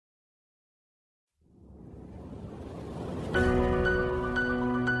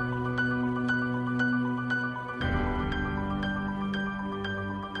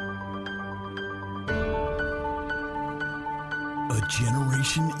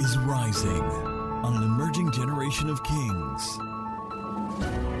generation is rising on an emerging generation of kings.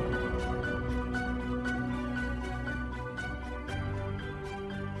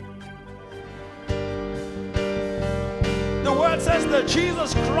 The word says that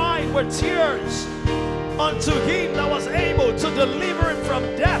Jesus cried with tears unto him that was able to deliver him from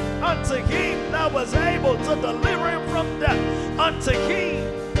death, unto him that was able to deliver him from death, unto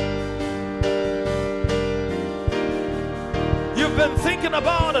him. You've been thinking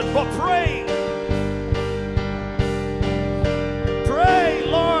about it, but pray. Pray,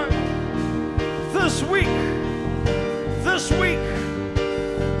 Lord, this week,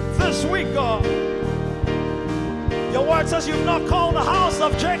 God. Your word says you've not called the house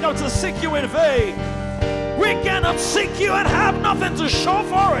of Jacob to seek you in vain. We cannot seek you and have nothing to show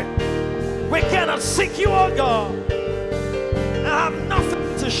for it. We cannot seek you, oh God, and have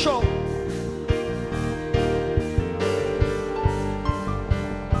nothing to show.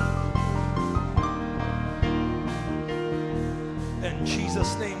 In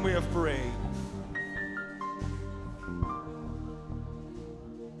Jesus' name we have prayed.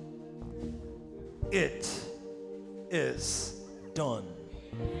 It is done.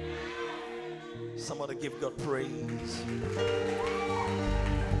 Somebody give God praise.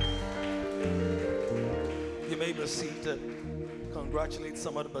 You may be seated. Congratulate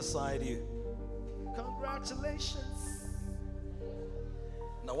somebody beside you. Congratulations.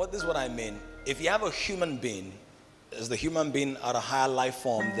 Now, what is what I mean? If you have a human being, is the human being at a higher life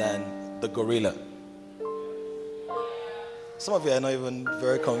form than the gorilla? Some of you are not even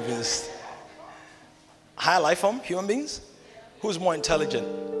very convinced. Higher life form, human beings? Who's more intelligent?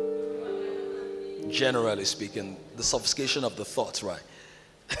 Generally speaking, the sophistication of the thoughts, right?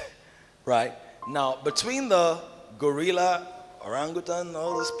 Right? Now, between the gorilla, orangutan,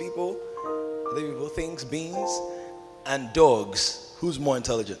 all these people, things, beings, and dogs, who's more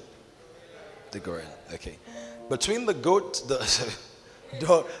intelligent? The gorilla, okay. Between the goat,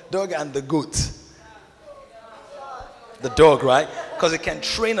 the dog and the goat. The dog, right? Because it can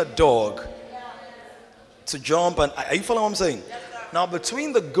train a dog to jump. And are you following what I'm saying? Now,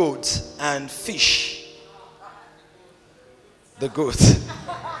 between the goat and fish, the goat,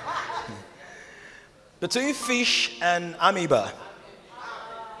 between fish and amoeba.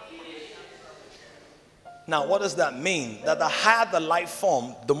 Now, what does that mean? That the higher the life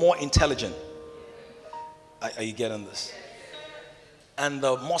form, the more intelligent. Are you getting this? And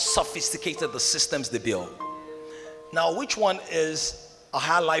the more sophisticated the systems they build. Now, which one is a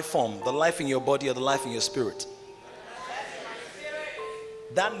higher life form? The life in your body or the life in your spirit?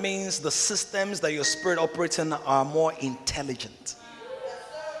 That means the systems that your spirit operates in are more intelligent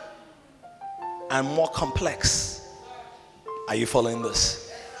and more complex. Are you following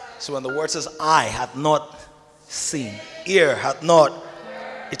this? So when the word says, eye hath not seen, ear hath not,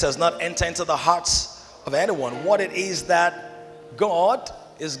 it has not entered into the hearts of anyone, what it is that God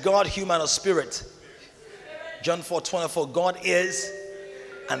is God, human or spirit. John 4:24, God is,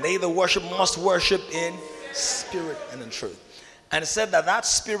 and they that worship must worship in spirit and in truth. And it said that that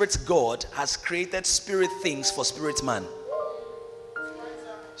spirit God has created spirit things for spirit man.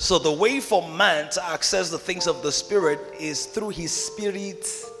 So the way for man to access the things of the spirit is through his spirit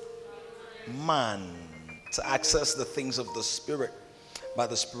man, to access the things of the spirit by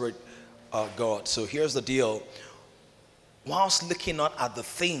the spirit God. So here's the deal. Whilst looking not at the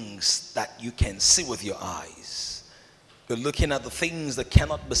things that you can see with your eyes, you're looking at the things that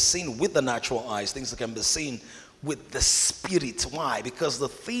cannot be seen with the natural eyes, things that can be seen with the spirit. Why? Because the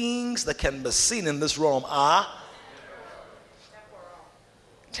things that can be seen in this realm are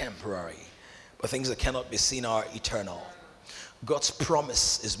temporary, but things that cannot be seen are eternal. God's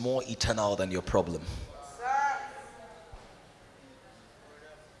promise is more eternal than your problem.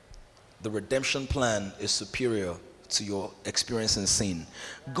 The redemption plan is superior to your experience in sin.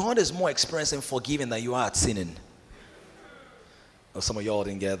 God is more experienced in forgiving than you are at sinning. Oh, some of y'all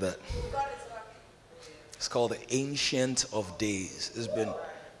didn't get that. It's called the Ancient of Days.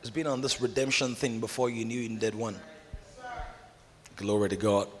 It's been on this redemption thing before you knew you did one. Glory to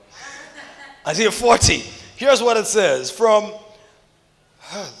God. Isaiah 40. Here's what it says from,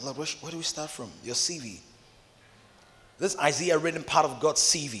 Lord, where do we start from? Your CV. This Isaiah written part of God's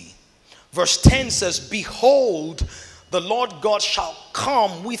CV. Verse 10 says, behold, the Lord God shall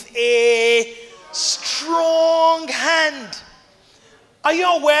come with a strong hand. Are you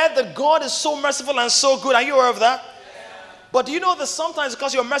aware that God is so merciful and so good? Are you aware of that? But do you know that sometimes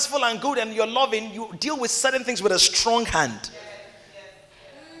because you're merciful and good and you're loving, you deal with certain things with a strong hand?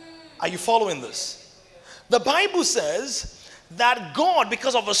 Are you following this? The Bible says that God,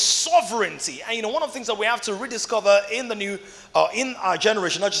 because of His sovereignty, and one of the things that we have to rediscover in in our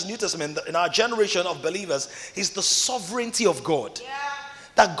generation, not just New Testament, in our generation of believers, is the sovereignty of God. Yeah.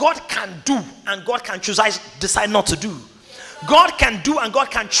 That God can do and God can choose. I decide not to do. God can do and God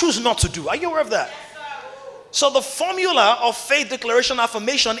can choose not to do. Are you aware of that? So the formula of faith, declaration,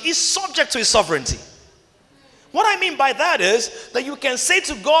 affirmation is subject to His sovereignty. What I mean by that is that you can say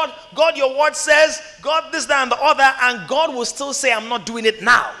to God, God, your word says, God, this, that, and the other, and God will still say, I'm not doing it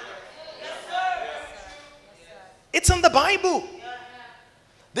now. It's in the Bible.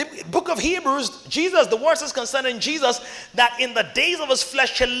 The book of Hebrews, Jesus, the word says concerning Jesus, that in the days of His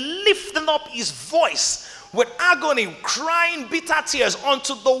flesh, He lifted up His voice with agony, crying bitter tears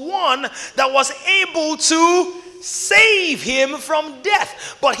unto the one that was able to save Him from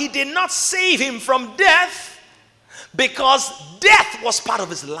death. But He did not save Him from death, because death was part of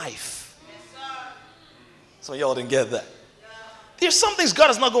His life. So y'all didn't get that. There's some things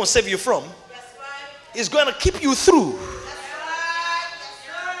God is not going to save you from. He's going to keep you through.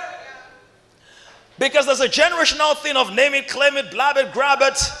 Because there's a generational thing of name it, claim it, blab it, grab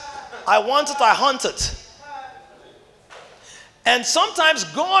it. I want it, I hunt it. And sometimes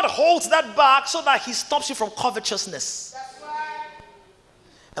God holds that back so that He stops you from covetousness.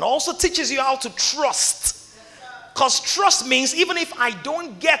 And also teaches you how to trust. Because trust means even if I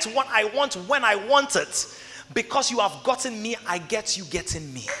don't get what I want when I want it, because you have gotten me, I get you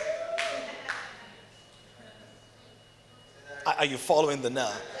getting me. Are you following the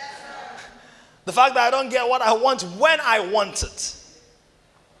now? The fact that I don't get what I want when I want it.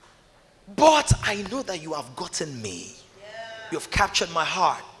 But I know that you have gotten me. You have captured my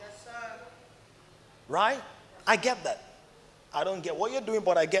heart. Right? I get that. I don't get what you're doing,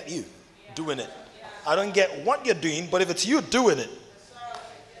 but I get you doing it. I don't get what you're doing, but if it's you doing it,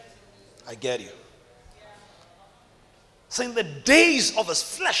 I get you. So in the days of His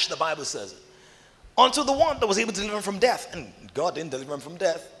flesh, the Bible says it, unto the one that was able to deliver him from death. And God didn't deliver him from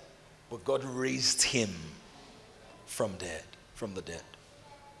death, but God raised him from the dead.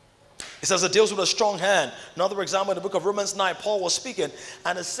 It says it deals with a strong hand. Another example in the book of Romans 9, Paul was speaking,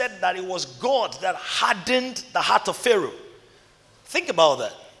 and it said that it was God that hardened the heart of Pharaoh. Think about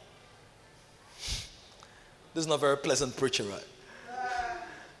that. This is not very pleasant preaching, right?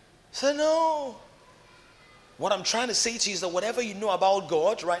 So no. What I'm trying to say to you is that whatever you know about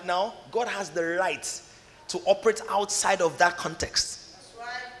God right now, God has the right to operate outside of that context. That's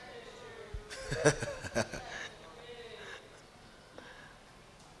right.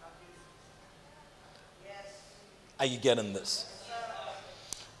 Are you getting this?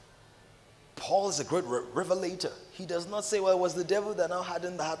 Paul is a great revelator. He does not say, well, it was the devil that now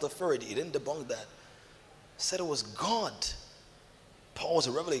hardened the heart of Pharaoh. He didn't debunk that. He said it was God. Paul was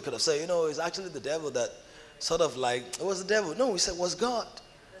a revelator. He could have said, it's actually the devil that sort of like, it was the devil. No, he said it was God.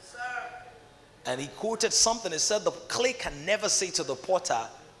 Yes, sir. And he quoted something. He said the clay can never say to the potter,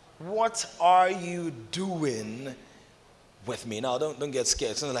 what are you doing with me? Now, don't get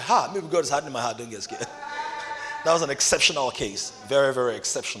scared. So like, maybe God is hardening my heart. Don't get scared. That was an exceptional case. Very, very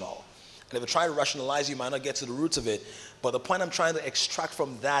exceptional. And if you try to rationalize, you might not get to the roots of it. But the point I'm trying to extract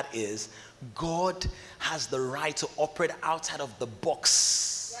from that is God has the right to operate outside of the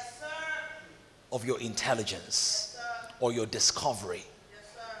box of your intelligence or your discovery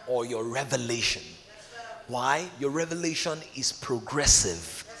or your revelation. Why? Your revelation is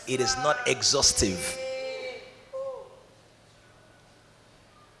progressive. It is not exhaustive.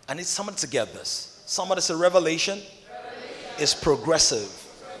 I need somebody to get this. Somebody say revelation is progressive.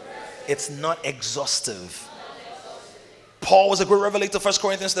 It's not exhaustive. Paul was a great revelator. 1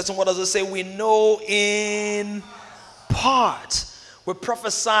 Corinthians 13, what does it say? We know in part. We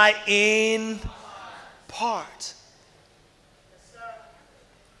prophesy in part.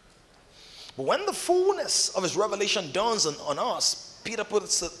 But when the fullness of his revelation dawns on us, Peter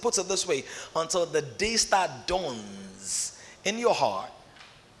puts it this way, until the day star dawns in your heart.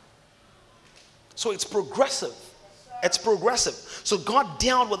 So it's progressive. It's progressive. So God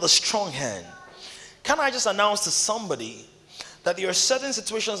dealt with a strong hand. Can I just announce to somebody that there are certain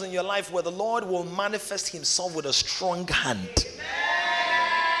situations in your life where the Lord will manifest himself with a strong hand.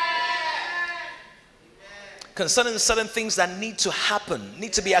 Concerning certain things that need to happen,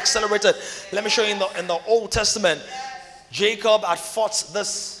 need to be accelerated. Let me show you in the Old Testament, Jacob had fought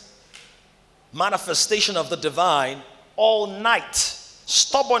this manifestation of the divine all night.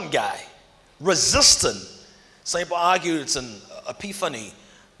 Stubborn guy, resistant. Some people argue it's an epiphany.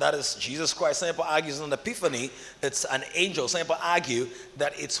 That is Jesus Christ. Some people argue it's an epiphany. It's an angel. Some people argue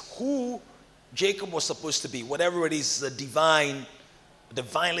that it's who Jacob was supposed to be. Whatever it is, a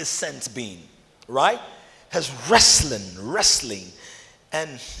divinely sent being. Right? has wrestling.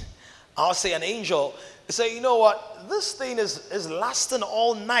 And I'll say an angel, say, you know what? This thing is lasting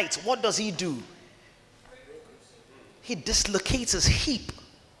all night. What does he do? He dislocates his hip.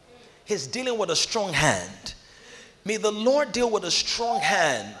 He's dealing with a strong hand. May the Lord deal with a strong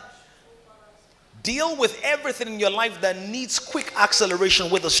hand. Deal with everything in your life that needs quick acceleration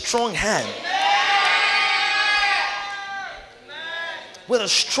with a strong hand. With a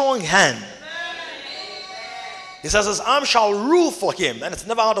strong hand. He says his arm shall rule for him, and it's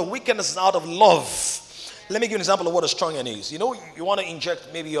never out of wickedness, it's out of love. Let me give you an example of what a strong hand is. You know, you want to inject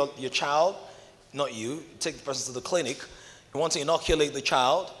maybe your child, not you, take the person to the clinic. You want to inoculate the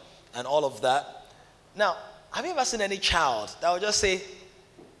child and all of that. Now, have you ever seen any child that would just say,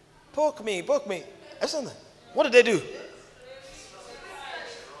 poke me? What did they do?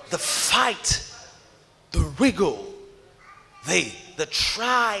 The fight, the wriggle, the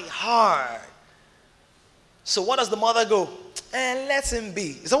try hard. So what does the mother go? Let him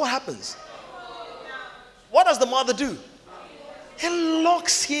be. Is that what happens? What does the mother do? He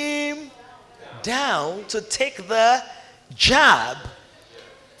locks him down to take the jab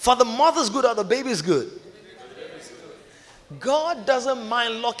for the mother's good or the baby's good. God doesn't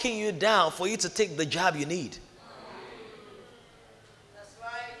mind locking you down for you to take the jab you need.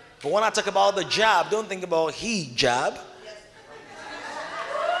 But when I talk about the jab, don't think about jab.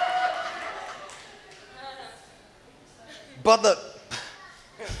 But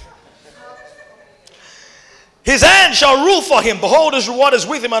his hand shall rule for him. Behold, his reward is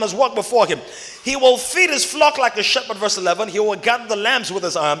with him and his work before him. He will feed his flock like a shepherd, verse 11. He will gather the lambs with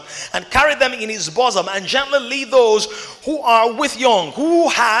his arm and carry them in his bosom and gently lead those who are with young. Who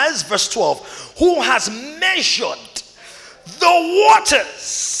has, verse 12, who has measured the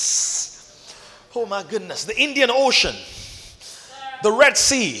waters. Oh my goodness. The Indian Ocean, the Red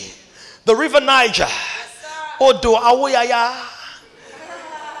Sea, the River Niger, Odo Awoyaya.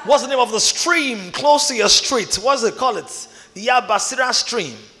 What's the name of the stream close to your street? What's it called? The Yabasira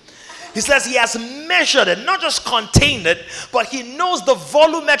stream. He says he has measured it, not just contained it, but he knows the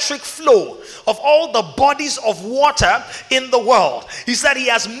volumetric flow of all the bodies of water in the world. He said he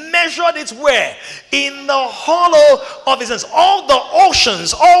has measured it where? In the hollow of his hands. All the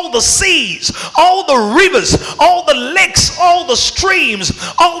oceans, all the seas, all the rivers, all the lakes, all the streams,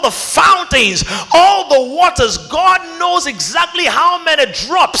 all the fountains, all the waters. God knows exactly how many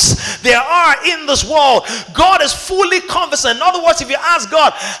drops there are in this world. God is fully conversant. In other words, if you ask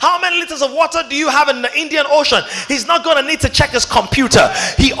God, how many liters of water do you have in the Indian Ocean? He's not going to need to check his computer.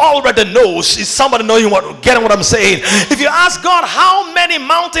 He already knows. Is somebody getting what I'm saying? If you ask God how many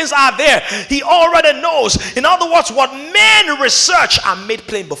mountains are there, he already knows. In other words, what men research are made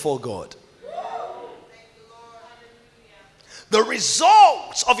plain before God. The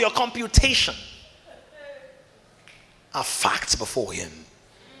results of your computation are facts before him.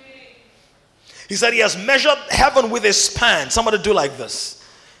 He said he has measured heaven with a span. Somebody do like this.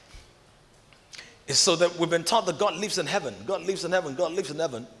 It's so that we've been taught that God lives in heaven. God lives in heaven. God lives in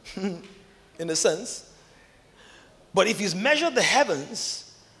heaven. In a sense. But if he's measured the heavens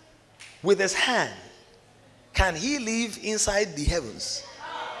with his hand, can he live inside the heavens?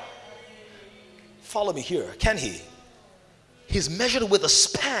 Follow me here. Can he? He's measured with a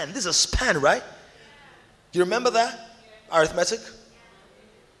span. This is a span, right? You remember that? Arithmetic?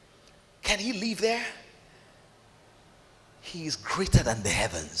 Can he live there? He is greater than the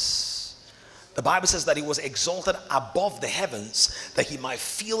heavens. The Bible says that he was exalted above the heavens that he might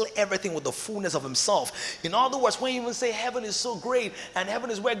fill everything with the fullness of himself. In other words, when you even say heaven is so great and heaven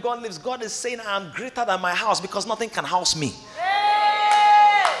is where God lives, God is saying I'm greater than my house because nothing can house me.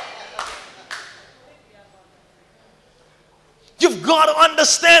 You've got to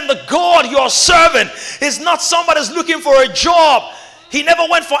understand the God you're serving is not somebody who's looking for a job. He never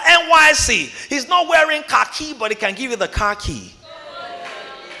went for NYC. He's not wearing khaki, but he can give you the car key.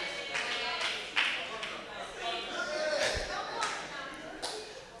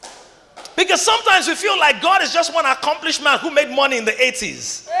 Because sometimes we feel like God is just one accomplished man who made money in the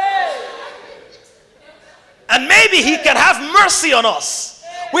 80s. And maybe he can have mercy on us.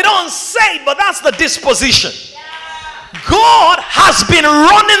 We don't say it, but that's the disposition. God has been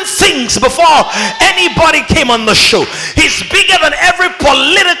running things before anybody came on the show. He's bigger than every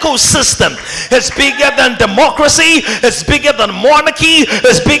political system. It's bigger than democracy. It's bigger than monarchy.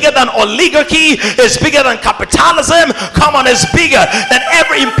 It's bigger than oligarchy. It's bigger than capitalism. Come on, it's bigger than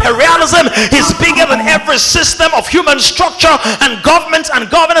every imperialism. It's bigger than every system of human structure and government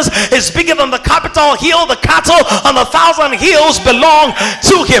and governance. It's bigger than the Capitol Hill. The cattle on the 1,000 hills belong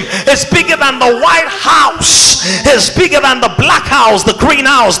to him. It's bigger than the White House. house. He's bigger than the black house, the green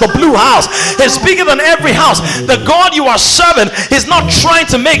house, the blue house. He's bigger than every house. The God you are serving is not trying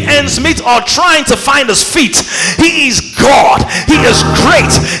to make ends meet or trying to find his feet. He is God. He is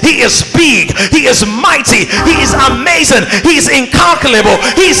great. He is big. He is mighty. He is amazing. He is incalculable.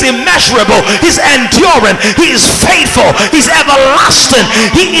 He is immeasurable. He's enduring. He is faithful. He's everlasting.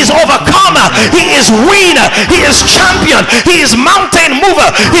 He is overcomer. He is winner. He is champion. He is mountain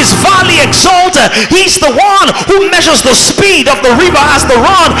mover. He's valley exalter. He's the one who measures the speed of the river as the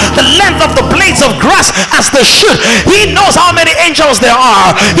rod, the length of the blades of grass as the shoot. He knows how many angels there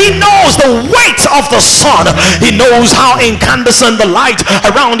are. He knows the weight of the sun. He knows how incandescent the light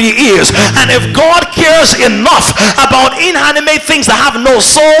around you is. And if God cares enough about inanimate things that have no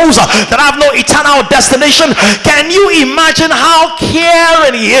souls, that have no eternal destination, can you imagine how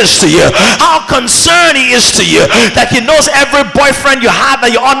caring he is to you, how concerned he is to you, that he knows every boyfriend you had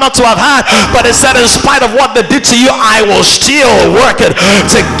that you ought not to have had, but he said, in spite of what they did to you, I will still work it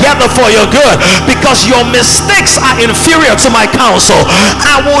together for your good, because your mistakes are inferior to my counsel.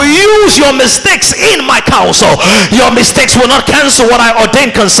 I will use your mistakes in my counsel. Your mistakes will not cancel what I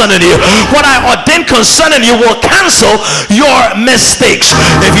ordain concerning you. What I ordain concerning you will cancel your mistakes.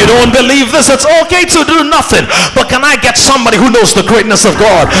 If you don't believe this, it's okay to do nothing. But can I get somebody who knows the greatness of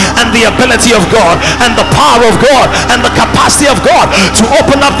God and the ability of God and the power of God and the capacity of God to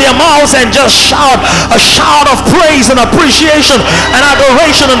open up their mouths and just shout a shout of praise and appreciation and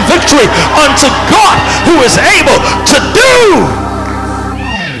adoration and victory unto God who is able to do?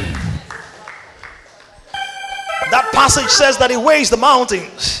 That passage says that he weighs the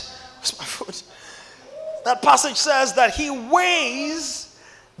mountains. Where's my foot? That passage says that he weighs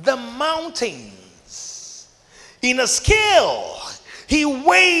the mountains in a scale. He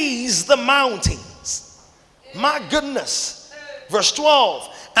weighs the mountains. My goodness. Verse 12.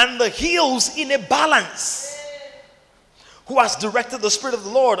 And the hills in a balance. Who has directed the Spirit of the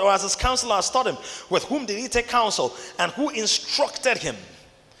Lord, or as his counselor has taught him? With whom did he take counsel? And who instructed him?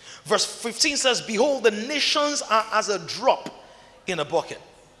 Verse 15 says, behold, the nations are as a drop in a bucket,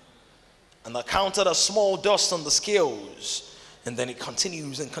 and are counted as small dust on the scales. And then it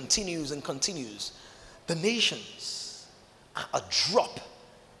continues and continues and continues. The nations are a drop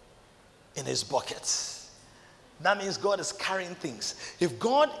in his bucket. That means God is carrying things. If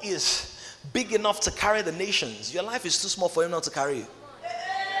God is big enough to carry the nations, your life is too small for him not to carry you.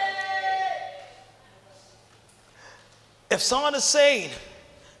 If someone is saying,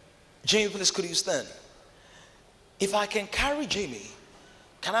 Jamie, please could you stand? If I can carry Jamie,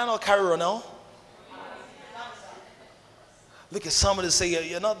 can I not carry Ronell? Look at somebody and say,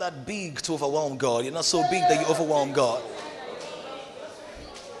 you're not that big to overwhelm God. You're not so big that you overwhelm God.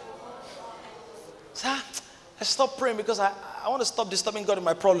 So I stopped praying because I want to stop disturbing God in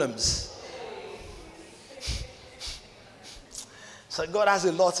my problems. So God has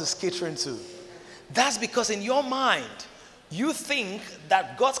a lot to cater into. That's because in your mind, you think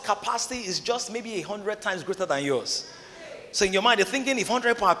that God's capacity is just maybe 100 times greater than yours. So in your mind, you're thinking if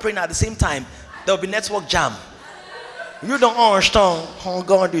 100 people are praying at the same time, there will be network jam. You don't understand how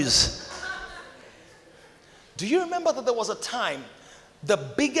God is. Do you remember that there was a time the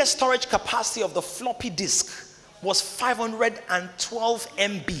biggest storage capacity of the floppy disk was 512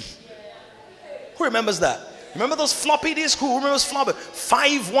 MB? Who remembers that? Remember those floppy disks? Who remembers floppy?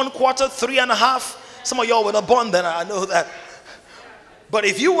 5, 1/4, 3.5. Some of y'all were not born then, I know that. But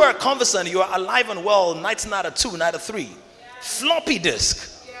if you were conversant, you were alive and well, 1992, 93. Floppy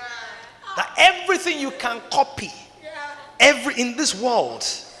disk. That everything you can copy, in this world,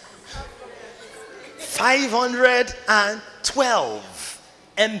 512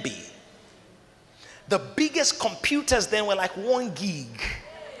 MB. The biggest computers then were like 1 gig,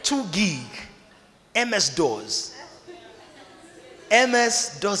 2 gig, MS-DOS.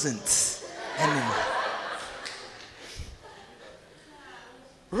 MS doesn't anymore.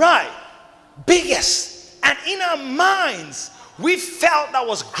 Right. Biggest. And in our minds, we felt that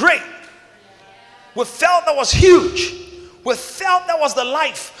was great. We felt that was huge. We felt that was the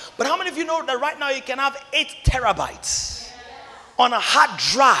life. But how many of you know that right now you can have 8 terabytes on a hard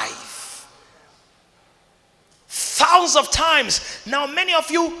drive? Thousands of times. Now many of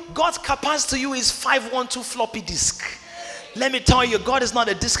you, God's capacity to you is 512 floppy disk. Let me tell you, God is not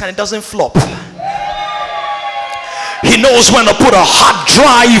a disk and it doesn't flop. He knows when to put a hard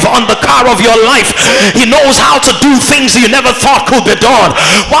drive on the car of your life. He knows how to do things you never thought could be done.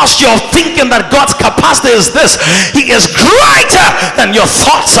 Whilst you're thinking that God's capacity is this, he is greater than your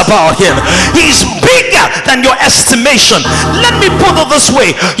thoughts about him. He's bigger than your estimation. Let me put it this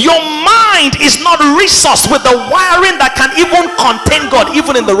way. Your mind is not resourced with the wiring that can even contain God,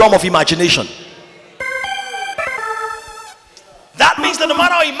 even in the realm of imagination.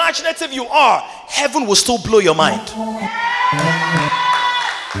 imaginative you are, heaven will still blow your mind.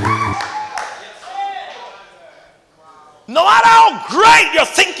 No matter how great your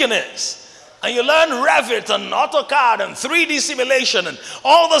thinking is, and you learn Revit and AutoCAD and 3D simulation and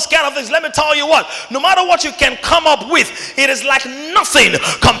all those kind of things, let me tell you what, no matter what you can come up with, it is like nothing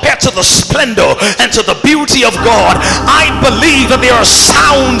compared to the splendor and to the beauty of God. I believe that there are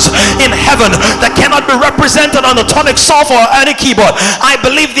sounds in heaven that cannot be represented on the tonic software or any keyboard. I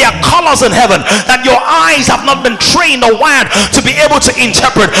believe there are colors in heaven that your eyes have not been trained or wired to be able to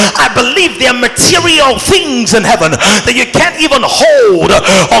interpret. I believe there are material things in heaven that you can't even hold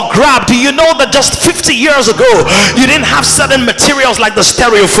or grab. Do you know that just 50 years ago you didn't have certain materials like the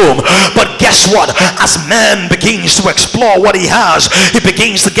styrofoam? But guess what? As man begins to explore what he has, he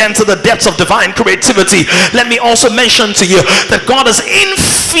begins to get into the depths of divine creativity. Let me also mention to you that God is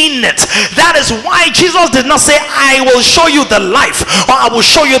infinite. That is why Jesus did not say, I will show you the life, or I will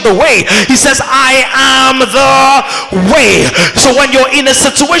show you the way. He says, I am the way. So when you're in a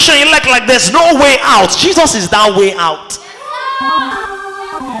situation you like there's no way out, Jesus is that way out.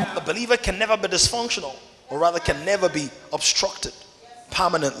 A believer can never be dysfunctional, or rather can never be obstructed,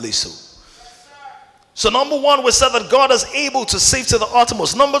 permanently so. So number one, we said that God is able to save to the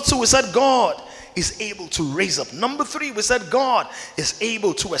uttermost. Number two, we said God is able to raise up. Number three, we said God is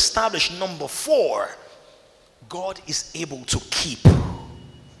able to establish. Number four, God is able to keep.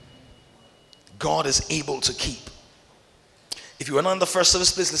 God is able to keep. If you were not in the first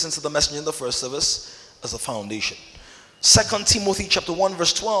service, please listen to the message in the first service as a foundation. 2 Timothy chapter 1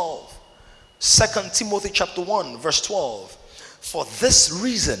 verse 12. 2 Timothy chapter 1 verse 12. For this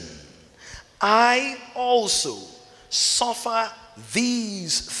reason I also suffer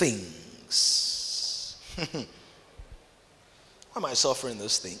these things. Why am I suffering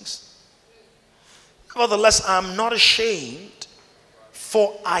those things? Nevertheless, I am not ashamed,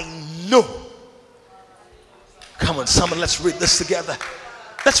 for I know. Come on, someone, let's read this together.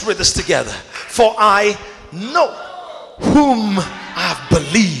 Let's read this together. For I know whom I have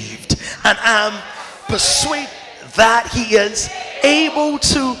believed, and am persuaded that he is able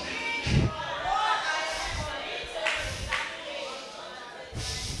to.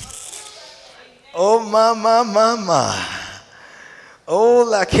 Oh mama. Oh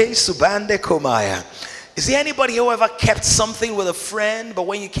la que subande komaya. Is there anybody who ever kept something with a friend, but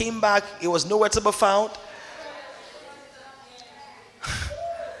when you came back it was nowhere to be found?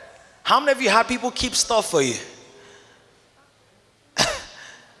 How many of you had people keep stuff for you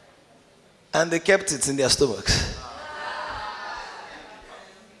and they kept it in their stomachs?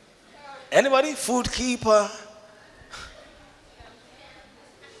 Anybody? Food keeper?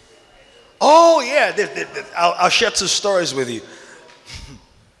 Oh yeah, I'll share two stories with you.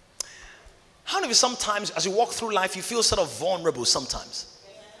 How many of you sometimes as you walk through life you feel sort of vulnerable sometimes?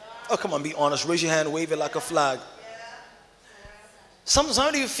 Oh come on, be honest, raise your hand, wave it like a flag. Sometimes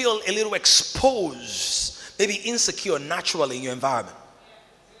how do you feel a little exposed, maybe insecure naturally in your environment?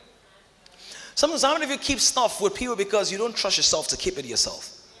 Sometimes how many of you keep stuff with people because you don't trust yourself to keep it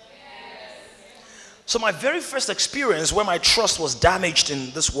yourself? So my very first experience where my trust was damaged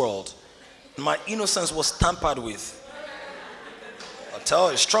in this world, my innocence was tampered with. I'll tell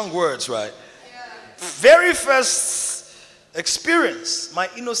you, strong words, right? Very first experience, my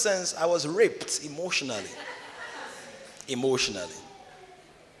innocence, I was raped emotionally.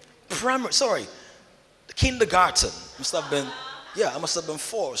 Kindergarten. I must have been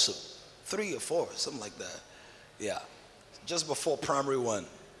 4 or so. 3 or 4, something like that. Yeah. Just before primary 1. I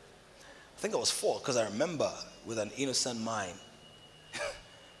think I was 4 because I remember with an innocent mind.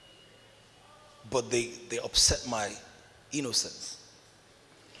 But they upset my innocence.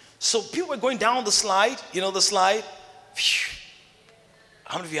 So people were going down the slide. You know the slide? Phew.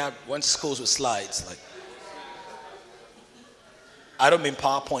 How many of you went to schools with slides? Like, I don't mean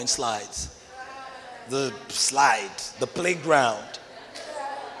PowerPoint slides. The slide, the playground.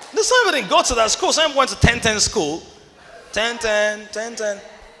 Some of them didn't go to that school. Some went to 10-10 school. 10-10.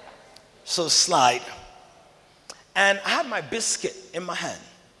 So slide. And I had my biscuit in my hand.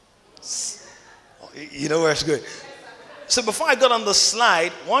 You know where it's going. So before I got on the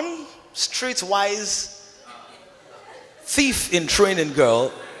slide, one streetwise thief in training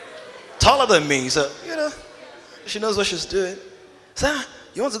girl, taller than me, so, she knows what she's doing. So,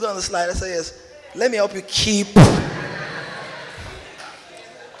 you want to go on the slide? I say, yes. Let me help you keep.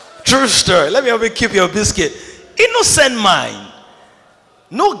 True story. Let me help you keep your biscuit. Innocent mind.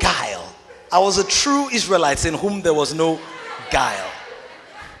 No guile. I was a true Israelite in whom there was no guile.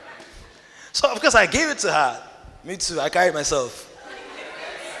 So, of course, I gave it to her. Me too. I carried myself.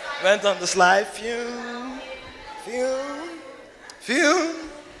 Went on the slide. Phew.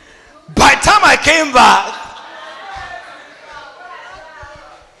 time I came back,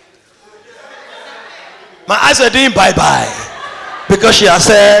 my eyes were doing bye-bye because she has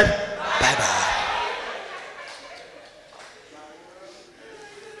said bye-bye.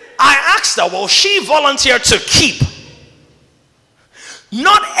 I asked her, will she volunteer to keep?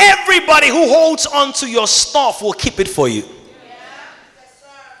 Not everybody who holds on to your stuff will keep it for you.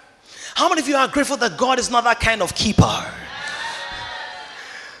 How many of you are grateful that God is not that kind of keeper?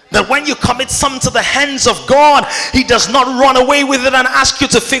 That when you commit something to the hands of God, He does not run away with it and ask you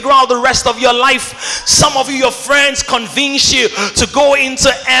to figure out the rest of your life. Some of you, your friends, convince you to go into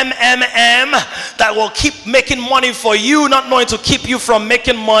MMM that will keep making money for you, not knowing to keep you from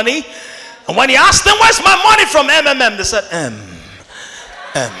making money. And when you ask them, where's my money from MMM? They said, M.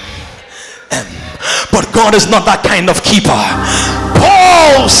 But God is not that kind of keeper.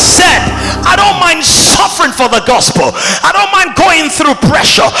 Paul said, I don't mind suffering for the gospel. I don't mind going through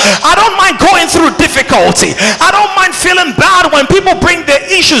pressure. I don't mind going through difficulty. I don't mind feeling bad when people bring their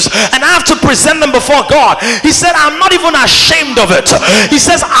issues and I have to present them before God. He said, I'm not even ashamed of it. He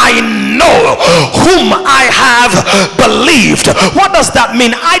says, I know whom I have believed. What does that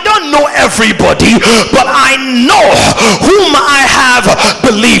mean? I don't know everybody, but I know whom I have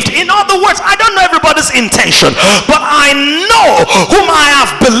believed. In other words, I don't know everybody's intention, but I know whom I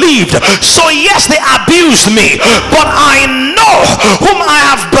have believed. So yes, they abuse me, but I know whom I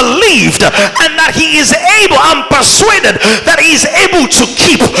have believed, and that He is able, I'm persuaded that He is able to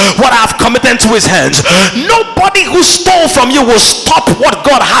keep what I have committed to His hands. Nobody who stole from you will stop what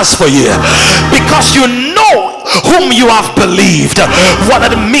God has for you, because you know whom you have believed. What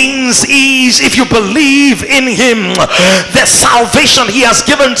it means is, if you believe in Him, the salvation He has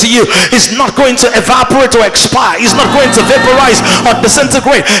given to you is not going to evaporate or expire. It's not going to vaporize or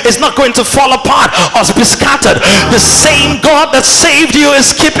disintegrate. It's not going to fall apart or be scattered. The same God that saved you is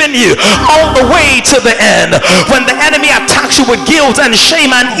keeping you all the way to the end. When the enemy attacks you with guilt and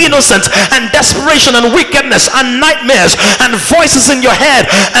shame and innocence and desperation and wickedness and nightmares and voices in your head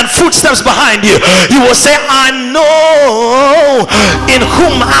and footsteps behind you, you will say, I know in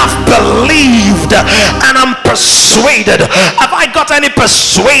whom I've believed and I'm persuaded. Have I got any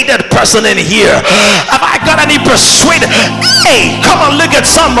persuaded person in here? Have I got any persuaded? Hey, come on, look at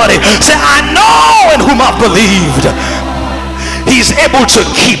somebody. Say, I know in whom I've believed. He's able to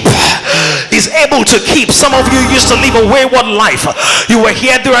keep. He's able to keep. Some of you used to live a wayward life. You were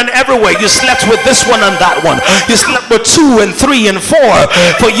here, there, and everywhere. You slept with this one and that one. You slept with 2 and 3 and 4.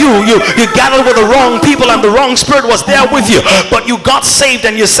 For you gathered with the wrong people and the wrong spirit was there with you. But you got saved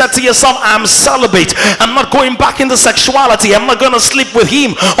and you said to yourself, I'm celibate. I'm not going back into sexuality. I'm not going to sleep with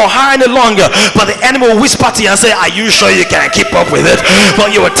him or her any longer. But the enemy will whisper to you and say, are you sure you can't keep up with it?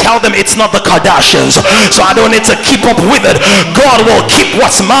 Well, you will tell them it's not the Kardashians, so I don't need to keep up with it. God will keep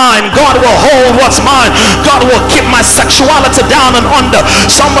what's mine. God will hold what's mine. God will keep my sexuality down and under.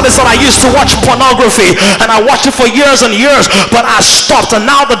 Somebody said, I used to watch pornography and I watched it for years and years, but I stopped, and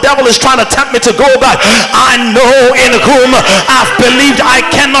now the devil is trying to tempt me to go back. I know in whom I've believed. I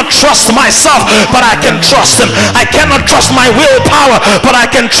cannot trust myself, but I can trust Him. I cannot trust my willpower, but I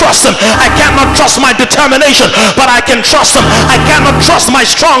can trust Him. I cannot trust my determination, but I can trust Him. I cannot trust my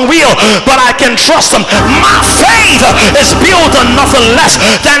strong will, but I can trust Him. My faith is built on nothing less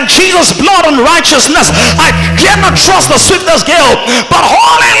than Jesus' blood and righteousness. I cannot trust the swiftest gale, but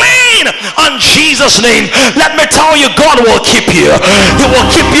wholly lean on Jesus' name. Let me tell you, God will keep you. He will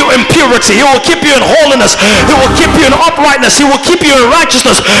keep you in purity. He will keep you in holiness. He will keep you in uprightness. He will keep you in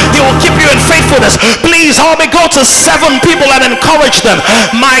righteousness. He will keep you in faithfulness. Please help me go to 7 people and encourage them.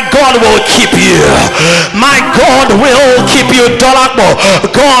 My God will keep you. My God will keep you. Dolakbo,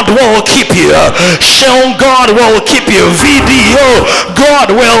 God will keep you. Sean, God will keep you. VDO,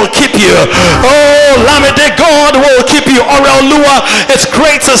 God will keep you. Oh, Lamide, God will keep you. Orel Lua, it's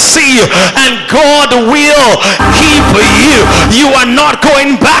great to see you, and God will keep you. You are not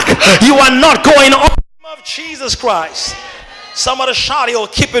going back. You are not going up. Of Jesus Christ. Somebody shout, He will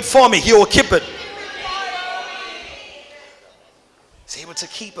keep it for me. He will keep it. He's able to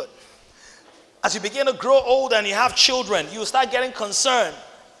keep it. As you begin to grow old and you have children, you will start getting concerned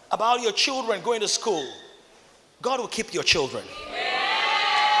about your children going to school. God will keep your children.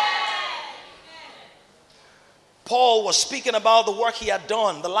 Paul was speaking about the work he had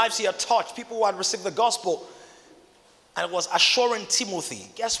done, the lives he had touched, people who had received the gospel, and was assuring Timothy,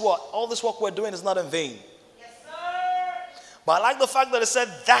 guess what? All this work we're doing is not in vain. Yes, sir. But I like the fact that it said,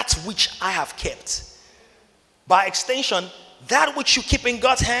 that which I have kept. By extension, that which you keep in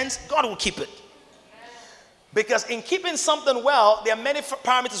God's hands, God will keep it. Because in keeping something well, there are many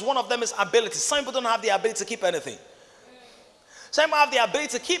parameters. One of them is ability. Some people don't have the ability to keep anything. Some have the ability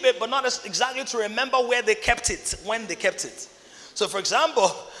to keep it, but not exactly to remember where they kept it, when they kept it. So, for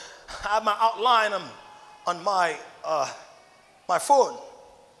example, I have my outline on my phone,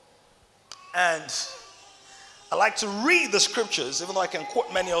 and I like to read the scriptures, even though I can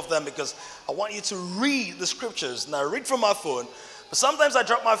quote many of them, because I want you to read the scriptures. And I read from my phone, but sometimes I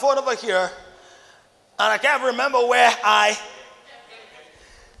drop my phone over here, and I can't remember where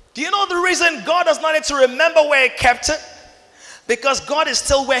Do you know the reason God does not need to remember where He kept it? Because God is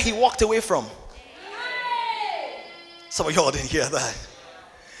still where He walked away from. Some of y'all didn't hear that.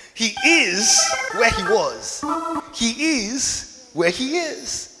 He is where He was. He is where He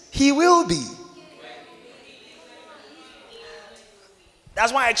is. He will be.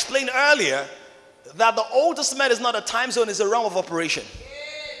 That's why I explained earlier that the Old Testament is not a time zone, it's a realm of operation.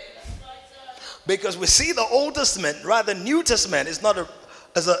 Because we see the Old Testament, rather the New Testament, is not a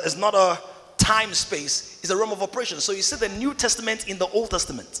time space, it's a realm of operation. So you see the New Testament in the Old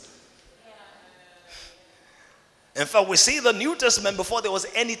Testament. In fact, we see the New Testament before there was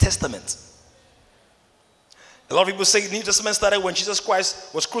any testament. A lot of people say the New Testament started when Jesus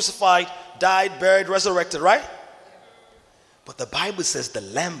Christ was crucified, died, buried, resurrected, right? But the Bible says the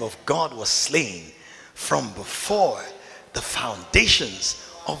Lamb of God was slain from before the foundations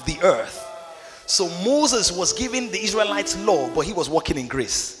of the earth. So Moses was giving the Israelites law, but he was walking in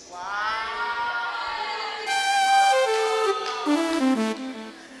grace.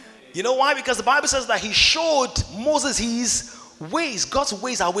 You know why? Because the Bible says that he showed Moses his ways. God's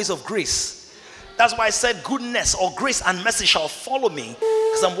ways are ways of grace. That's why I said goodness or grace and mercy shall follow me,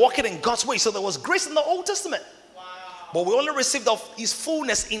 because I'm walking in God's way. So there was grace in the Old Testament. But we only received of his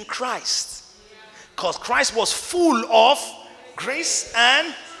fullness in Christ. Because Christ was full of grace,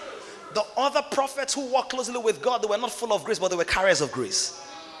 and the other prophets who walked closely with God, they were not full of grace, but they were carriers of grace.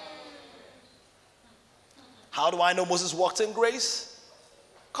 How do I know Moses walked in grace?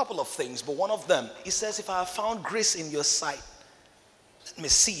 A couple of things, but one of them, he says, if I have found grace in your sight, let me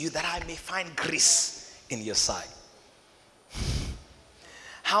see you that I may find grace in your sight.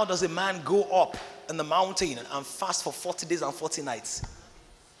 How does a man go up in the mountain and fast for 40 days and 40 nights?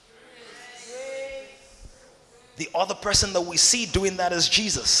 The other person that we see doing that is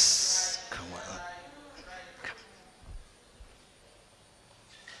Jesus. Come on.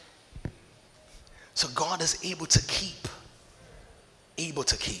 So God is able to keep. Able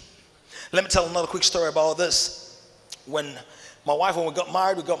to keep. Let me tell another quick story about this. When my wife, when we got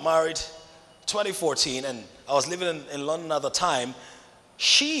married 2014, and I was living in London at the time.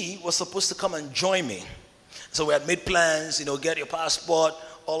 She was supposed to come and join me. So we had made plans, get your passport,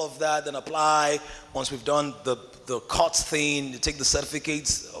 all of that, then apply. Once we've done the court thing, you take the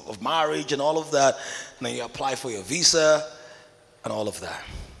certificates of marriage and all of that, and then you apply for your visa and all of that.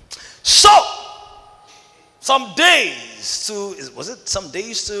 So, some days to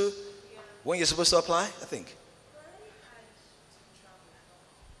when you're supposed to apply, I think?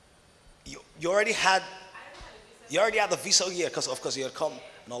 You already had the visa here, because of course you had come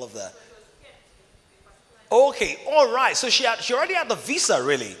and all of that. Okay, all right. So she already had the visa,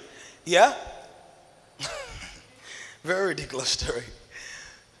 really. Yeah? Very ridiculous story.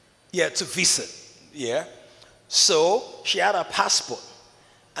 Yeah, to visit. Yeah. So she had a passport.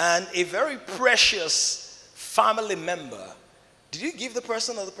 And a very precious family member. Did you give the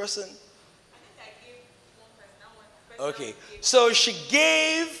person or the person? I think I gave one person. Okay. So she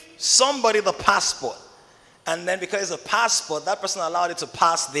gave somebody the passport. And then because it's a passport, that person allowed it to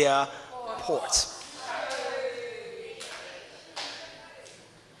pass their port.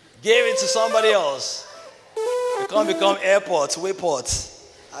 Gave it to somebody else. It can't become airports, wayports.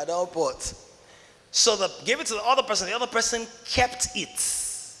 I don't port. So gave it to the other person kept it.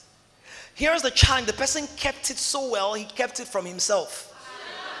 Here's the challenge. The person kept it so well, he kept it from himself.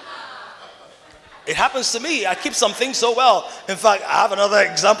 It happens to me. I keep some things so well. In fact, I have another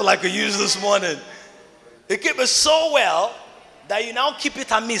example I could use this morning. You keep it so well that you now keep it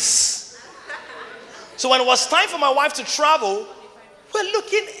amiss. So when it was time for my wife to travel, we're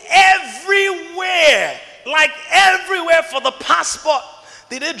looking everywhere, like everywhere for the passport.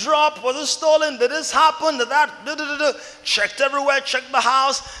 Did it drop? Was it stolen? Did this happen? Did that? Checked everywhere, checked the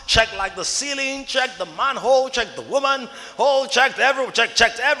house, checked like the ceiling, checked the manhole, checked the woman hole, checked everywhere,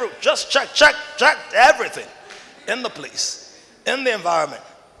 checked everything in the place, in the environment.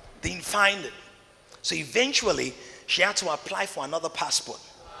 Didn't find it. So eventually, she had to apply for another passport.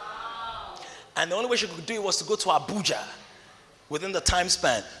 And the only way she could do it was to go to Abuja within the time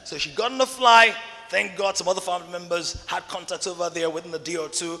span. So she got on the flight. Thank God some other family members had contacts over there within a day or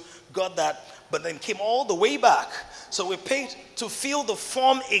two, got that, but then came all the way back. So we paid to fill the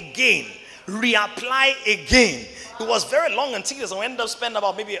form again, reapply again. It was very long and tedious, and we ended up spending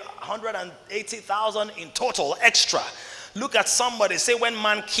about maybe 180,000 in total extra. Look at somebody, say when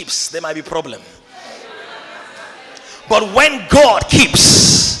man keeps, there might be problem. But when God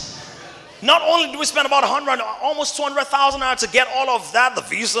keeps, not only do we spend about 100, almost 200,000 naira to get all of that, the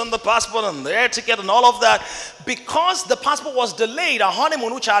visa and the passport and the air ticket and all of that, because the passport was delayed, our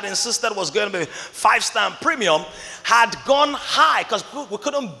honeymoon, which I had insisted was going to be 5-star premium, had gone high because we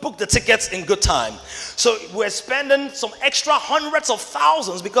couldn't book the tickets in good time. So we're spending some extra hundreds of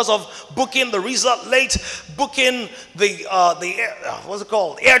thousands because of booking the resort late, booking the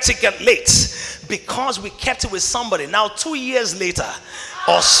air ticket late, because we kept it with somebody. Now 2 years later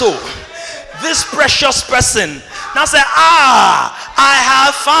or so, this precious person now said, I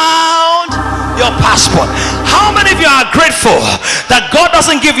have found your passport. How many of you are grateful that God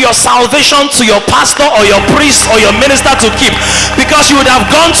doesn't give your salvation to your pastor or your priest or your minister to keep, because you would have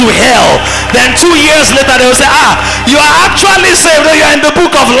gone to hell? Then 2 years later they will say, you are actually saved, you are in the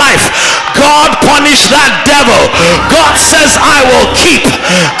book of life. God punished that devil. God says, I will keep,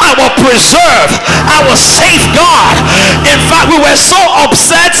 I will preserve, I will safeguard. In fact, we were so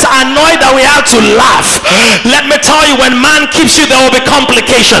upset, annoyed that we had to laugh. Let me tell you, when man keeps you, there will be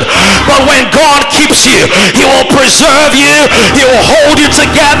complication. But when God keeps you, he will preserve you, he will hold you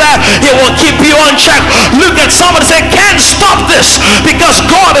together, he will keep you on track. Look at somebody, say, can't stop this because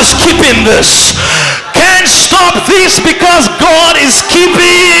God is keeping this. Can't stop this because God is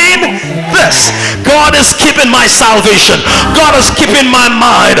keeping this. God is keeping my salvation. God is keeping my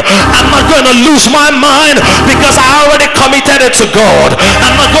mind. I'm not going to lose my mind because I already committed it to God.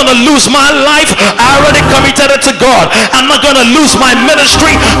 I'm not going to lose my life. I already committed it to God. I'm not going to lose my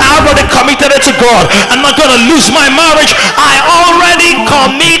ministry. I already committed it to God. I'm not going to lose my marriage. I already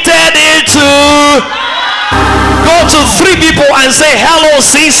committed it to. Go to 3 people and say, hello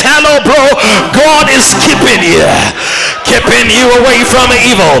sis, hello bro. God is keeping you. Keeping you away from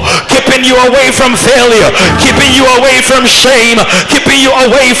evil. Keeping you away from failure. Keeping you away from shame. Keeping you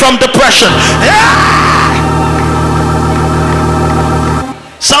away from depression.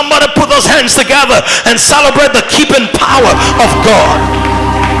 Somebody put those hands together and celebrate the keeping power of God.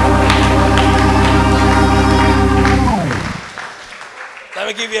 Let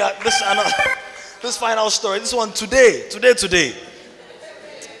me give you this final story. This one today,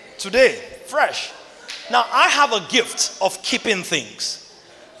 fresh. Now I have a gift of keeping things.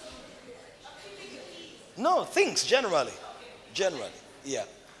 No, things generally, yeah.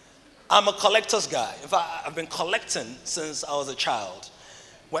 I'm a collector's guy. In fact, I've been collecting since I was a child.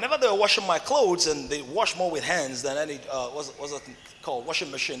 Whenever they were washing my clothes, and they wash more with hands than any what's it called, washing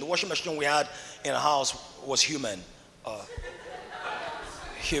machine. The washing machine we had in the house was human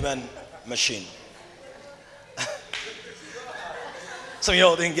machine. Some of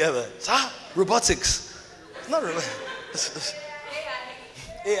y'all didn't get that. It's robotics. It's not robotics.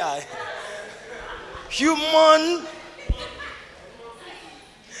 AI. Human.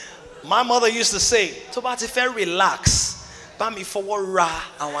 My mother used to say, "Tobati fair relax. Bami forward ra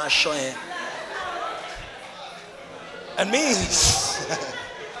I want to show you." It means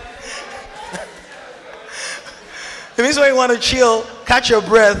it means when you want to chill, catch your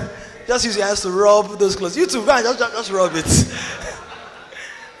breath, just use your hands to rub those clothes. You too, guys, just rub it.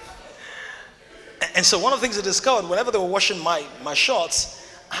 And so one of the things I discovered, whenever they were washing my shorts,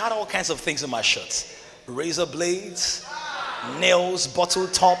 I had all kinds of things in my shorts. Razor blades, nails, bottle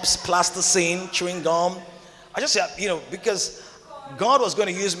tops, plasticine, chewing gum. I just, because God was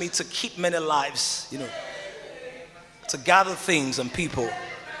going to use me to keep many lives, to gather things and people.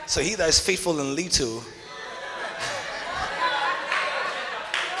 So he that is faithful in little.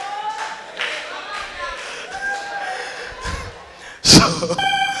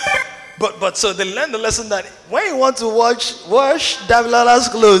 So they learned the lesson that when you want to wash Davilala's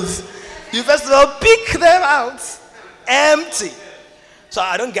clothes, you first of all pick them out empty. So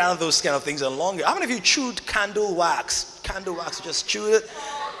I don't gather those kind of things any longer. How many of you chewed candle wax? Candle wax, just chewed it.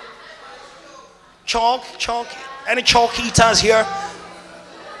 Chalk. Any chalk eaters here?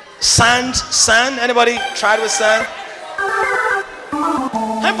 Sand. Anybody tried with sand?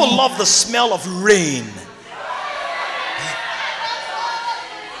 People love the smell of rain.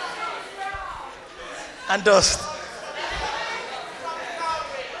 And dust.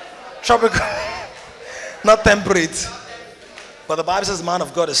 Tropical. Not temperate. But the Bible says the man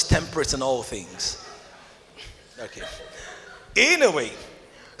of God is temperate in all things. Okay. Anyway.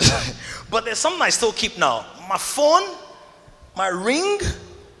 But there's something I still keep now. My phone, my ring,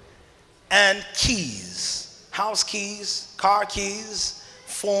 and keys. House keys, car keys,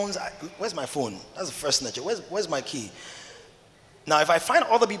 phones. Where's my phone? That's the first nature. Where's my key? Now, if I find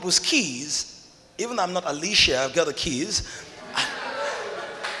other people's keys, Even though I'm not Alicia, I've got the keys.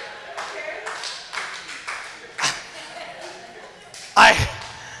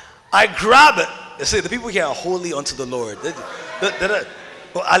 I grab it. You see, the people here are holy unto the Lord.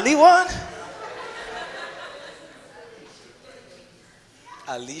 Ali what?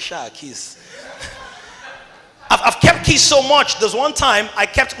 Alicia keys. I've kept keys so much. There's one time I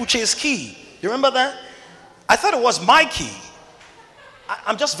kept Uche's key. You remember that? I thought it was my key.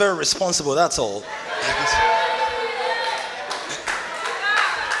 I'm just very responsible, that's all.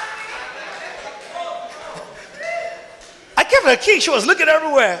 I kept her key. She was looking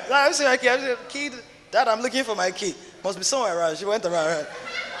everywhere. I said, key. Dad, I'm looking for my key. Must be somewhere around. She went around.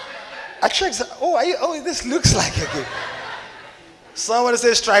 I checked. Oh, this looks like a key. Somebody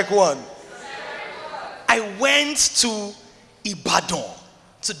say strike one. I went to Ibadan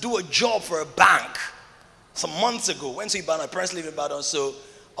to do a job for a bank some months ago. Went to Ibadan. My parents live in Ibadan. So,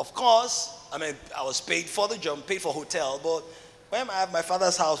 of course, I was paid for the job, paid for hotel. But when I have my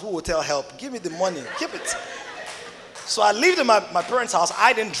father's house, who hotel help? Give me the money. Keep it. So I lived in my parents' house.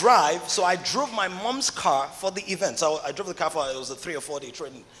 I didn't drive, so I drove my mom's car for the event. So I drove the car it was a 3 or 4 day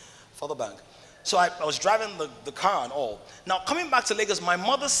trip for the bank. So I was driving the car and all. Now, coming back to Lagos, my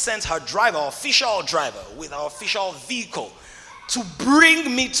mother sent her driver, official driver, with our official vehicle to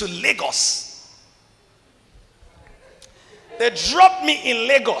bring me to Lagos. They dropped me in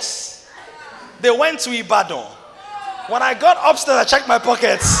Lagos. They went to Ibadan. When I got upstairs, I checked my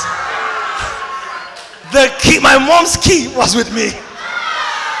pockets. The key, my mom's key was with me.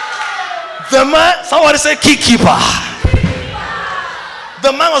 The man, somebody say key keeper.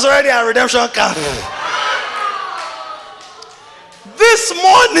 The man was already at redemption camp. This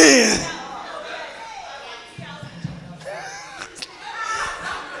morning,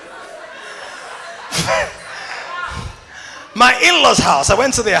 my in-laws' house, I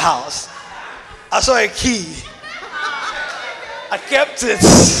went to their house. I saw a key. I kept it.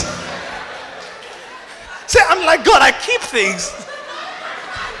 See, I'm like, God, I keep things.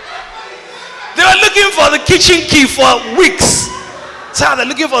 They were looking for the kitchen key for weeks. So they're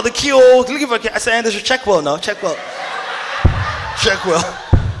looking for the key. I said, they should check well now. Check well. Check well.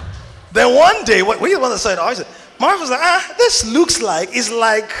 Then one day, what you want to say? I said, my wife was like, this looks like, it's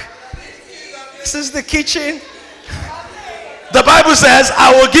like, this is the kitchen. The Bible says,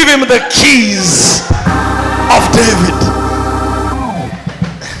 I will give him the keys of David.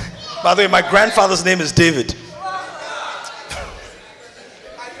 By the way, my grandfather's name is David.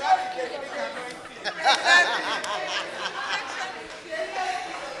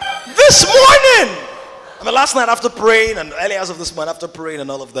 This morning, last night after praying, and early hours of this morning after praying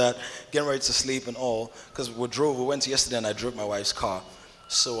and all of that, getting ready to sleep and all, because we went yesterday and I drove my wife's car.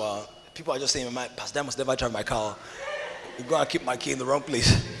 So people are just saying, Pastor Dan must never drive my car. You're going to keep my key in the wrong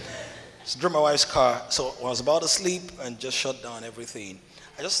place. So I drove my wife's car. So I was about to sleep and just shut down everything.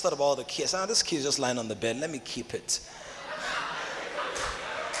 I just thought about the key. I said, this key is just lying on the bed. Let me keep it.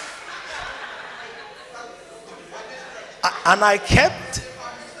 And I kept,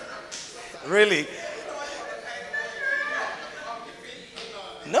 really.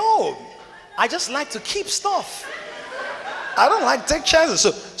 No, I just like to keep stuff. I don't like to take chances.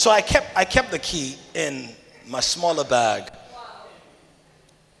 So I kept the key in my smaller bag.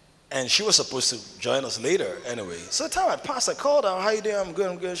 And she was supposed to join us later anyway. So the time had passed, I called her, how you doing? I'm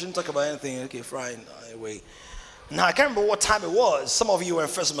good. Shouldn't talk about anything. Okay, fine. Anyway. Now, I can't remember what time it was. Some of you who were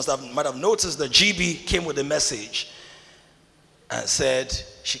first might have noticed that GB came with a message and said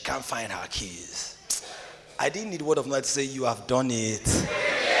she can't find her keys. I didn't need word of knowledge to say, you have done it.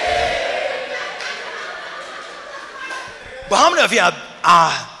 But how many of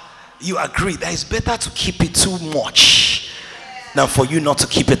you agree that it's better to keep it too much than for you not to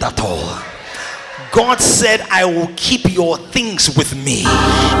keep it at all? God said, I will keep your things with me,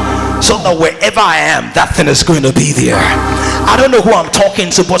 so that wherever I am, that thing is going to be there. I don't know who I'm talking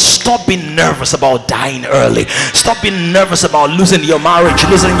to, but stop being nervous about dying early. Stop being nervous about losing your marriage,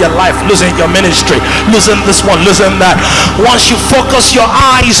 losing your life, losing your ministry, losing this one, losing that. Once you focus your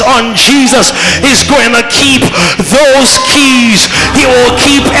eyes on Jesus, He's going to keep those keys. He will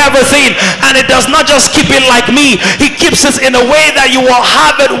keep everything. And it does not just keep it like me. He keeps it in a way that you will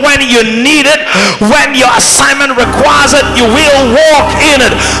have it when you need it. When your assignment requires it, you will walk in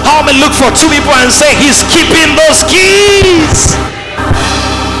it. How many look for two people and say, He's keeping those keys?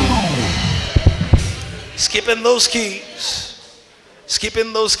 He's keeping those keys. He's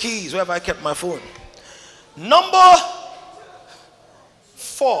keeping those keys. Where have I kept my phone? Number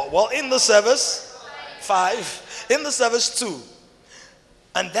 4. Well, in the service, 5. In the service, 2.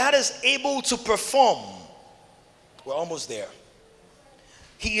 And that is able to perform. We're almost there.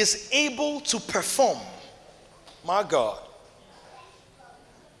 he is able to perform. My God.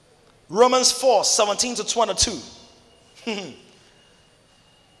 Romans 4:17-22.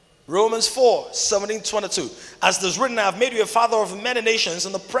 Romans 4:17-22. As it is written, I have made you a father of many nations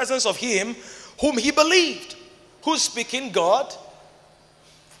in the presence of him whom he believed. Who's speaking? God.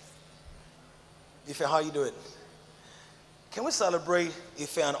 Ife, how you doing? Can we celebrate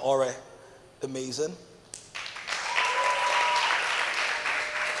Ife and Ore? Amazing.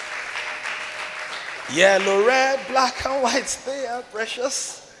 Yellow, red, black, and white, they are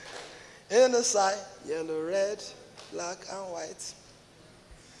precious in the sight. Yellow, red, black, and white.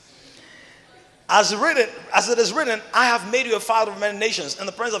 As it is written, I have made you a father of many nations in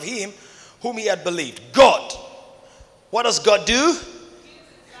the presence of him whom he had believed. God. What does God do?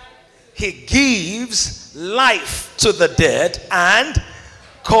 He gives life to the dead and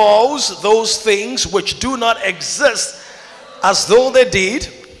calls those things which do not exist as though they did,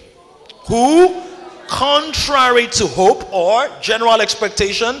 who, contrary to hope or general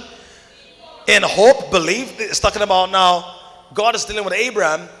expectation, in hope, believe. It's talking about now, God is dealing with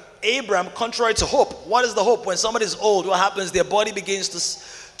Abraham. Abraham, contrary to hope. What is the hope? When somebody is old, what happens? Their body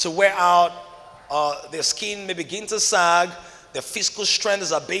begins to wear out. Their skin may begin to sag. Their physical strength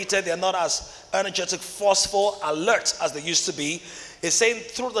is abated. They're not as energetic, forceful, alert as they used to be. It's saying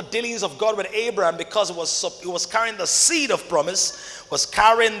through the dealings of God with Abraham, because it was carrying the seed of promise, was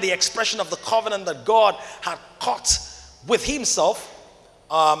carrying the expression of the covenant that God had cut with himself,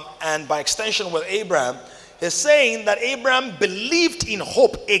 and by extension with Abraham. Is saying that Abraham believed in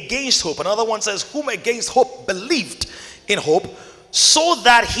hope against hope. Another one says, whom against hope believed in hope, so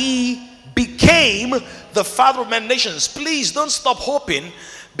that he became the father of many nations. Please don't stop hoping,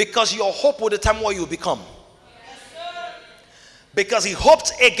 because your hope will determine what you will become. Because he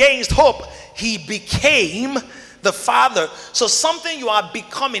hoped against hope, he became the father. So something you are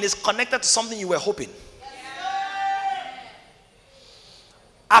becoming is connected to something you were hoping.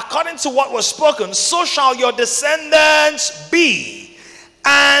 According to what was spoken, so shall your descendants be,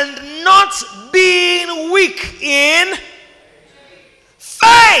 and not being weak in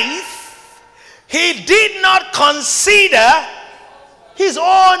faith, he did not consider his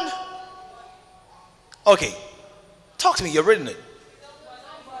own. Okay, talk to me, you're reading it.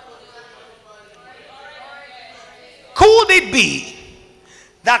 Could it be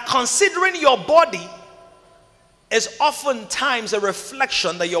that considering your body is oftentimes a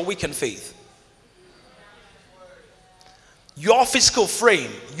reflection that you're weak in faith? Your physical frame,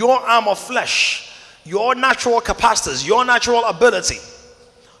 your arm of flesh, your natural capacities, your natural ability,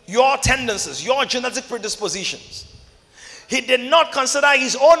 your tendencies, your genetic predispositions. He did not consider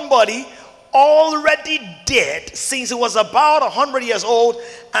his own body already dead since he was about 100 years old,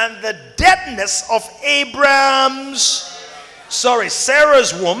 and the deadness of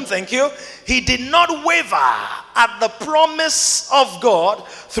Sarah's womb, thank you. He did not waver at the promise of God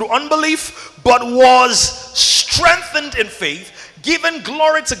through unbelief, but was strengthened in faith, giving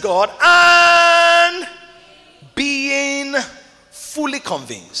glory to God, and being fully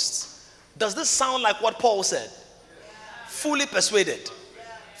convinced. Does this sound like what Paul said? Fully persuaded,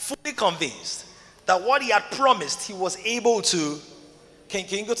 fully convinced that what he had promised, he was able to. Can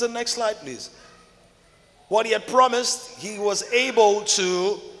you go to the next slide, please? What he had promised, he was able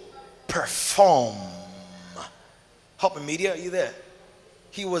to perform. Help me, media, are you there?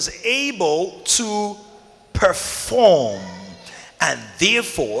 He was able to perform, and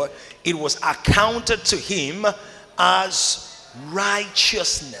therefore it was accounted to him as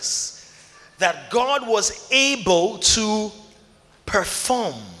righteousness, that God was able to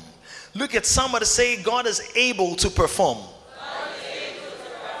perform. Look at somebody, say, God is able to perform.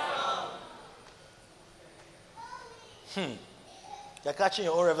 You're catching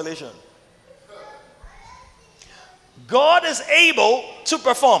your own revelation. God is able to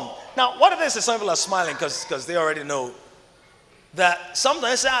perform. Now, what if they say some people are smiling because they already know that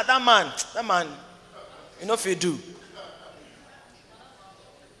sometimes they say, that man, you know if you do.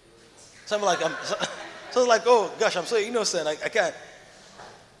 Something like, so it's like, oh gosh, I'm so innocent, I can't.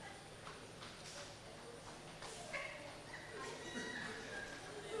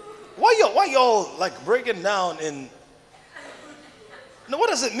 Why y'all like breaking down in? Now, what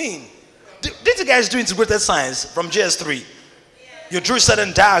does it mean? Did you guys do integrated science from JS3? You drew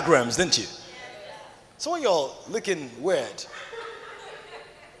certain diagrams, didn't you? Some of y'all looking weird.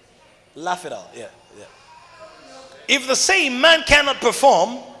 Laugh it out, yeah. If the same man cannot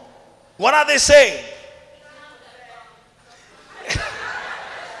perform, what are they saying?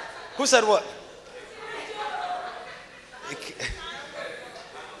 Who said what?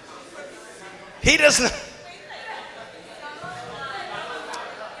 He doesn't.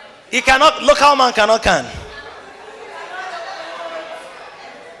 He cannot, local man cannot can.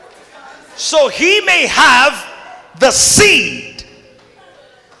 So he may have the seed,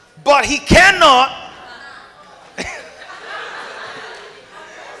 but he cannot.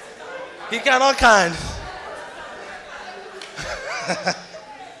 He cannot can.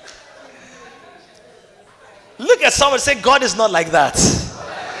 Look at someone and say, God is not like that.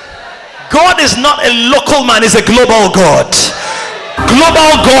 God is not a local man, he's a global God.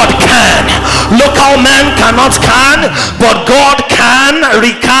 Global God can. Local man cannot can, but God can,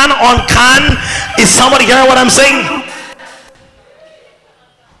 recan, uncan. Is somebody hearing what I'm saying?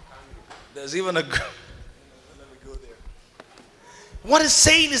 There's even a... What it's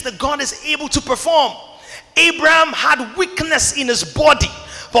saying is that God is able to perform. Abraham had weakness in his body,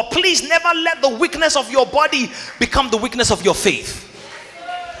 but please never let the weakness of your body become the weakness of your faith.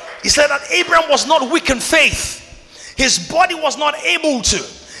 He said that Abraham was not weak in faith. His body was not able to.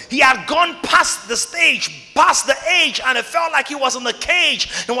 He had gone past the stage, past the age, and it felt like he was in a cage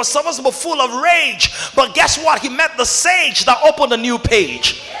and was supposed to be full of rage. But guess what? He met the sage that opened a new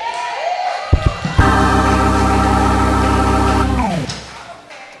page.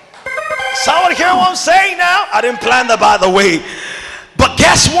 Someone hear what I'm saying now? I didn't plan that, by the way. But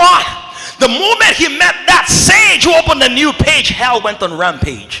guess what? The moment he met that sage who opened a new page, hell went on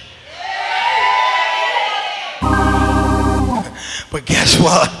rampage. But guess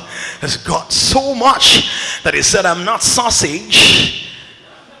what? It's got so much that he said, I'm not sausage.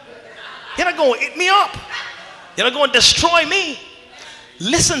 You're not going to eat me up. You're not going to destroy me.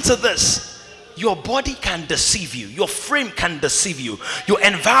 Listen to this. Your body can deceive you. Your frame can deceive you. Your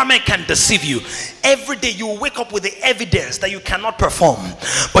environment can deceive you. Every day you wake up with the evidence that you cannot perform,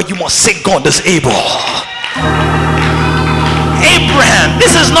 but you must say God is able. Abraham,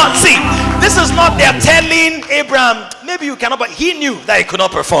 this is not they're telling Abraham, maybe you cannot, but he knew that he could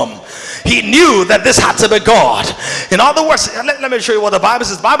not perform. He knew that this had to be God. In other words, let me show you what the Bible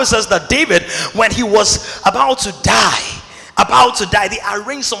says. The Bible says that David, when he was about to die, they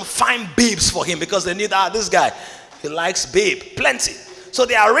arranged some fine babes for him because they knew that this guy, he likes babe plenty. So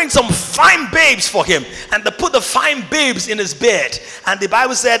they arranged some fine babes for him, and they put the fine babes in his bed. And the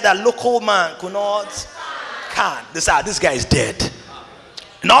Bible said that local man could not can. They said, this guy is dead.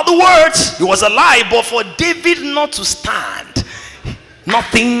 In other words, he was alive, but for David not to stand,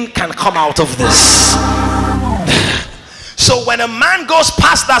 nothing can come out of this. So when a man goes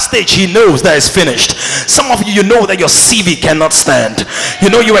past that stage, he knows that it's finished. Some of you know that your CV cannot stand. You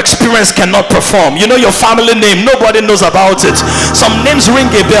know your experience cannot perform. You know your family name, nobody knows about it. Some names ring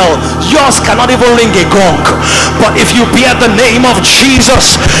a bell, yours cannot even ring a gong. But if you bear the name of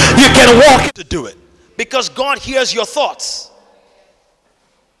Jesus, you can walk to do it. Because God hears your thoughts.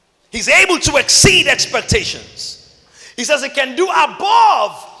 He's able to exceed expectations. He says he can do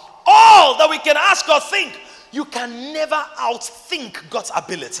above all that we can ask or think. You can never outthink God's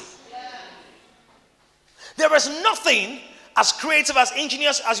ability. There is nothing as creative, as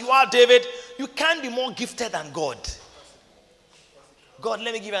engineers as you are, David. You can't be more gifted than God. God,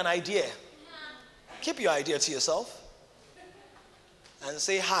 let me give you an idea. Keep your idea to yourself and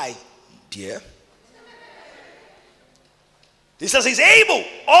say hi, dear. He says he's able.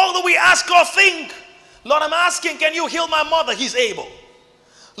 All that we ask or think. Lord, I'm asking, can you heal my mother? He's able.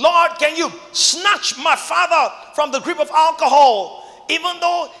 Lord, can you snatch my father from the grip of alcohol, even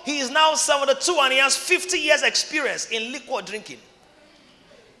though he is now 72 and he has 50 years experience in liquor drinking?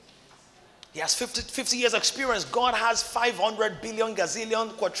 He has 50 years experience. God has 500 billion, gazillion,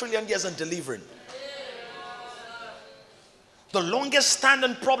 quadrillion years in delivering. The longest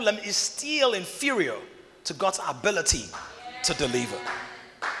standing problem is still inferior to God's ability to deliver.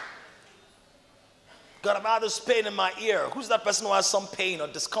 God, I'm out of pain in my ear. Who's that person who has some pain or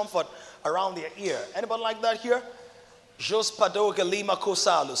discomfort around their ear? Anybody like that here? Jos Padoga Lima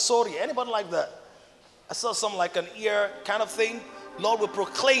Kosalu. Sorry, anybody like that? I saw something like an ear kind of thing. Lord, we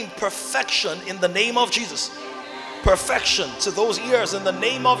proclaim perfection in the name of Jesus. Perfection to those ears in the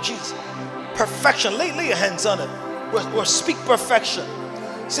name of Jesus. Perfection. Lay your hands on it. We'll speak perfection.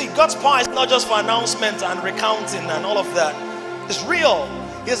 See, God's power is not just for announcement and recounting and all of that. It's real.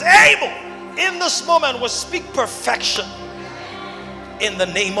 He's able. In this moment, we'll speak perfection in the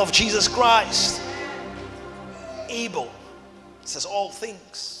name of Jesus Christ. Able. It says all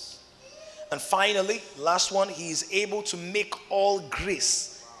things. And finally, last one, he is able to make all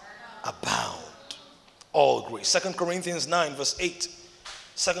grace abound. All grace. 2 Corinthians 9 verse 8.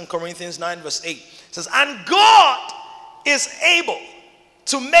 2 Corinthians 9 verse 8. It says, and God is able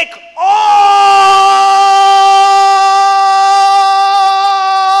to make all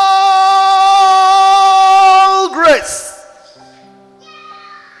grace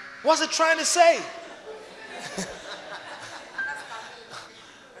What's it trying to say?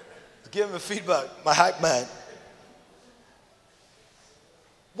 Give him a feedback, my hype man.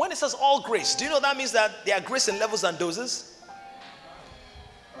 When it says all grace, do you know that means that there are grace in levels and doses?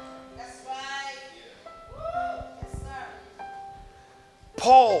 That's right. Yes, sir.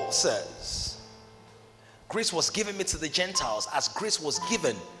 Paul says, grace was given me to the Gentiles as grace was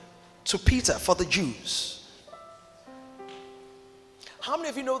given to Peter for the Jews. How many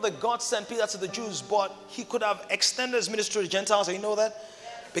of you know that God sent Peter to the Jews, but he could have extended his ministry to the Gentiles? Do you know that?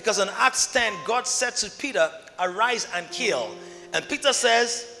 Because in Acts 10, God said to Peter, arise and kill. And Peter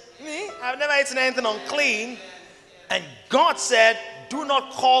says, me? I've never eaten anything unclean. And God said, do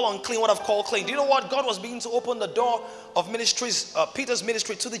not call unclean what I've called clean. Do you know what? God was beginning to open the door of ministries, Peter's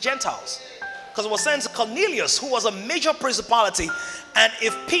ministry to the Gentiles. Because it was sent to Cornelius, who was a major principality. And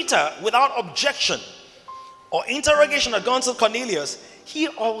if Peter, without objection or interrogation, had gone to Cornelius, he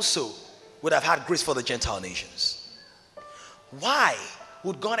also would have had grace for the Gentile nations. Why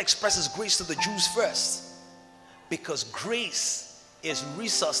would God express his grace to the Jews first? Because grace is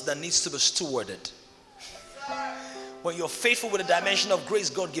resource that needs to be stewarded. When you're faithful with the dimension of grace,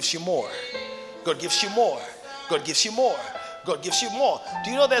 God gives you more. God gives you more. God gives you more. God gives you more.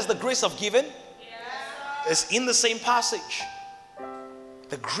 Do you know there's the grace of giving? It's in the same passage.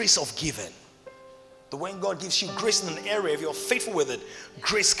 The grace of giving. The when God gives you grace in an area, if you're faithful with it,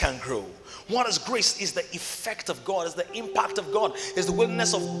 grace can grow. What is grace? Is the effect of God, is the impact of God, is the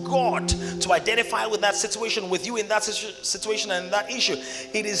willingness of God to identify with that situation, with you in that situation and that issue.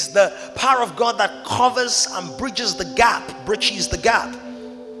 It is the power of God that covers and bridges the gap,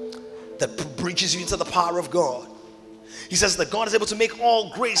 that bridges you into the power of God. He says that God is able to make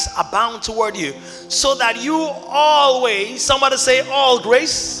all grace abound toward you, so that you always, somebody say all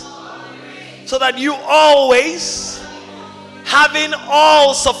grace, so that you always, having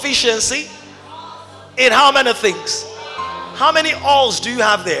all sufficiency in how many things? How many alls do you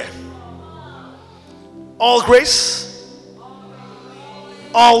have there? All grace,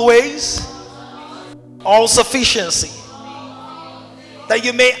 always, all sufficiency, that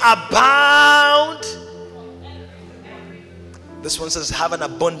you may abound. This one says have an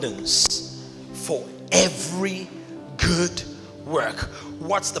abundance for every good work.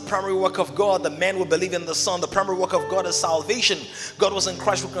 What's the primary work of God? The man will believe in the Son. The primary work of God is salvation. God was in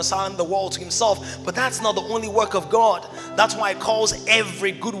Christ reconciling the world to himself. But that's not the only work of God. That's why it calls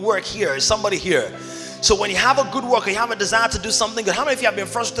every good work here. Is somebody here? So when you have a good work, or you have a desire to do something good, how many of you have been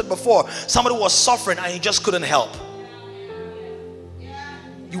frustrated before? Somebody was suffering and you just couldn't help.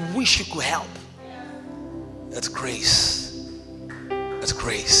 You wish you could help. That's grace. That's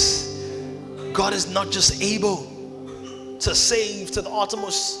grace. God is not just able to save to the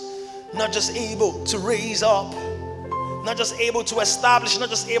uttermost, not just able to raise up, not just able to establish, not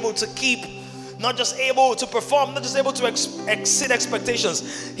just able to keep, not just able to perform, not just able to exceed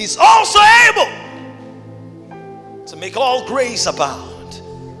expectations. He's also able to make all grace abound.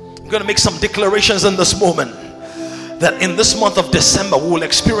 I'm going to make some declarations in this moment that in this month of December we will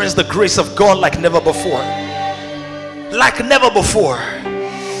experience the grace of God like never before. Like never before.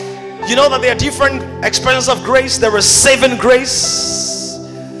 You know that there are different expressions of grace. There is saving grace.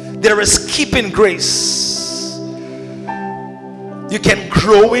 There is keeping grace. You can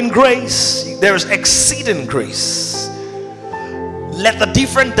grow in grace. There is exceeding grace. Let the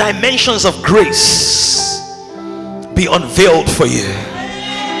different dimensions of grace be unveiled for you.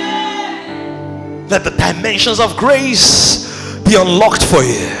 Let the dimensions of grace be unlocked for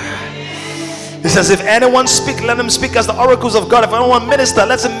you. He says, if anyone speak, let him speak as the oracles of God. If anyone minister,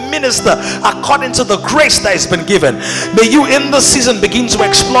 let him minister according to the grace that has been given. May you in this season begin to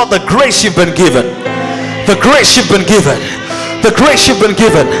explore the grace you've been given. The grace you've been given. The grace you've been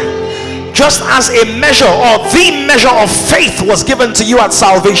given. Just as a measure or the measure of faith was given to you at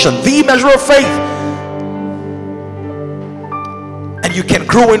salvation. The measure of faith. And you can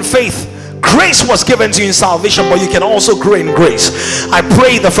grow in faith. Grace was given to you in salvation, but you can also grow in grace. I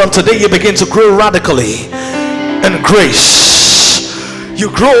pray that from today you begin to grow radically in grace. You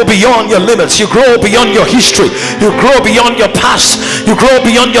grow beyond your limits. You grow beyond your history. You grow beyond your past. You grow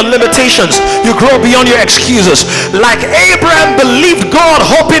beyond your limitations. You grow beyond your excuses. Like Abraham believed God,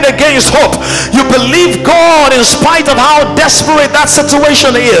 hoping against hope. You believe God in spite of how desperate that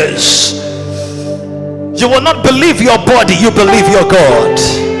situation is. You will not believe your body. You believe your God.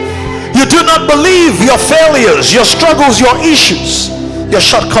 You do not believe your failures, your struggles, your issues, your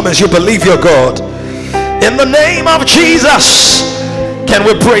shortcomings. You believe your God. In the name of Jesus, can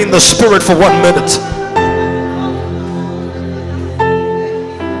we pray in the Spirit for 1 minute?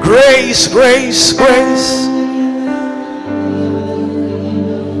 Grace, grace, grace.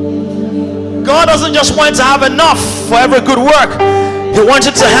 God doesn't just want to have enough for every good work. He wants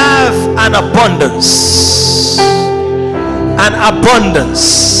you to have an abundance. An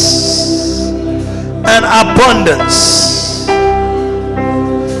abundance. An abundance.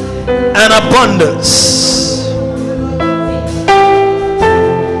 An abundance.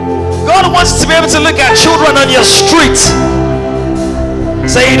 God wants to be able to look at children on your street.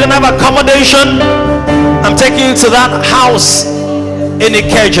 Say, you don't have accommodation, I'm taking you to that house in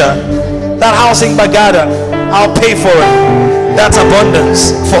Ikeja, that house in Bagada. I'll pay for it. That's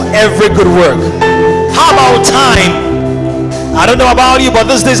abundance for every good work. How about time? I don't know about you, but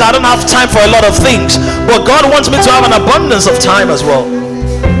these days I don't have time for a lot of things. But God wants me to have an abundance of time as well.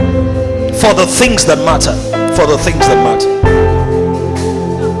 For the things that matter. For the things that matter.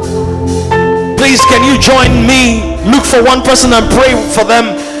 Please, can you join me? Look for one person and pray for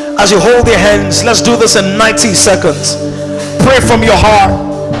them as you hold their hands. Let's do this in 90 seconds. Pray from your heart.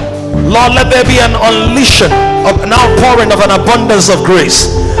 Lord, let there be an unleashing of an outpouring of an abundance of grace.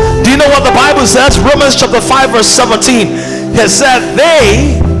 Do you know what the Bible says? Romans chapter 5 verse 17 has said,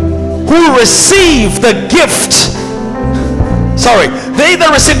 they who receive the gift, they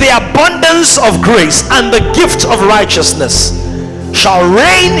that receive the abundance of grace and the gift of righteousness shall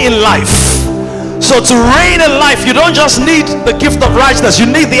reign in life. So to reign in life, you don't just need the gift of righteousness, you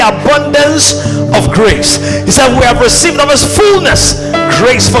need the abundance of grace. He said, we have received of his fullness,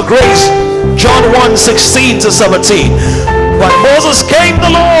 grace for grace. John 1:16-17. When Moses came the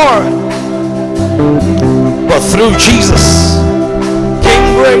Lord, but through Jesus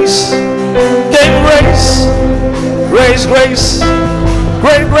came grace, grace, grace,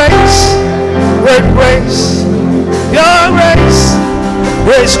 great grace, great grace, your grace,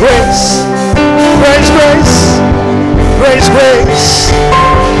 grace, grace. Grace, grace, grace, grace, grace,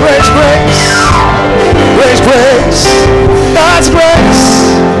 grace, grace, grace, God's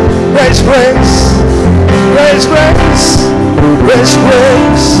grace, grace, grace, grace, grace, grace,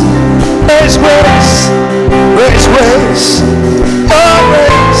 grace, grace, grace, grace, grace, your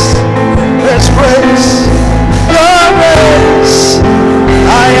grace, grace, grace, your grace.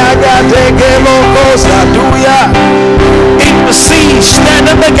 I got to give on close, hallelujah. Intercede, stand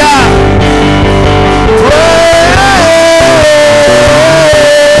in the gap.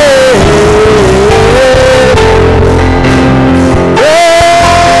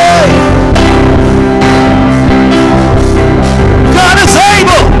 God is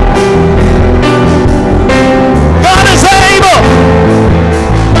able. God is able.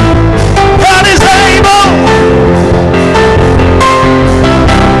 God is able.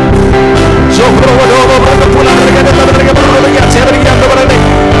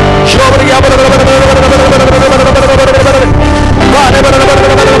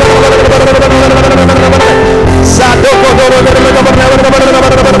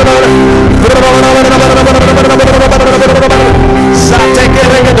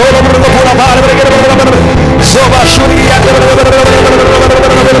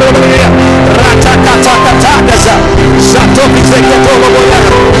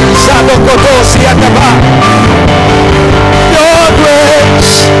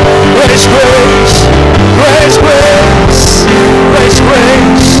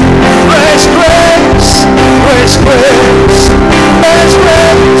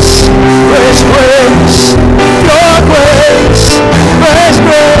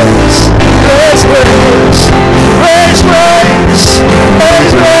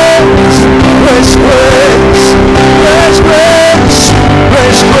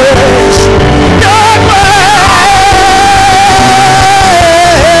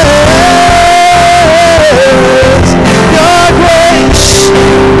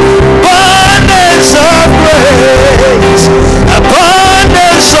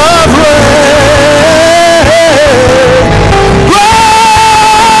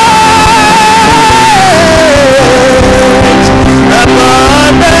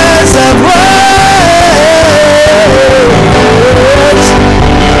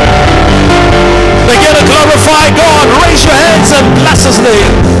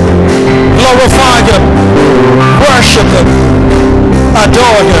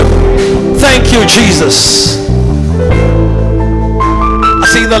 Adore him. Thank you, Jesus. I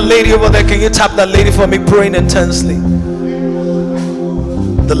see the lady over there. Can you tap that lady for me, praying intensely?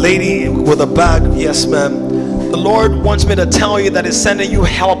 The lady with a bag. Yes, ma'am. The Lord wants me to tell you that he's sending you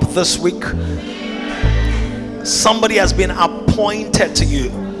help this week. Somebody has been appointed to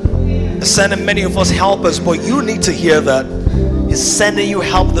you. He's sending many of us helpers, but you need to hear that he's sending you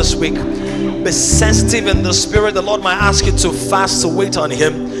help this week. Be sensitive in the spirit. The Lord might ask you to fast, to wait on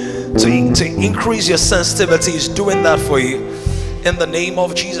him, to increase your sensitivity. He's doing that for you in the name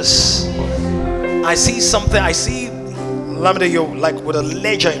of Jesus. I see something. I see, Lamide, you're like with a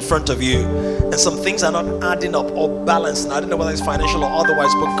ledger in front of you, and some things are not adding up or balancing. I don't know whether it's financial or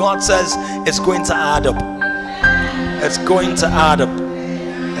otherwise, but God says it's going to add up. It's going to add up.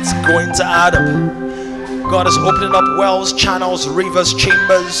 It's going to add up. God is opening up wells, channels, rivers,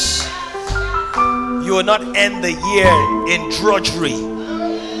 chambers. You will not end the year in drudgery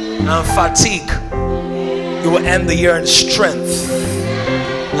and fatigue. You will end the year in strength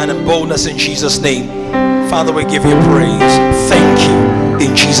and in boldness in Jesus' name. Father, we give you praise. Thank you.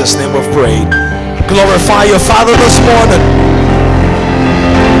 In Jesus' name we've prayed. Glorify your Father this morning.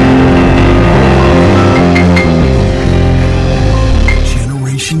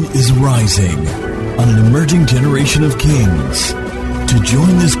 Generation is rising on an emerging generation of kings. To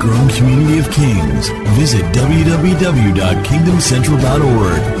join this growing community of kings, visit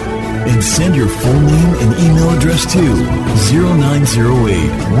www.kingdomcentral.org and send your full name and email address to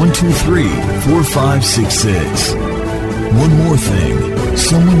 0908-123-4566. One more thing,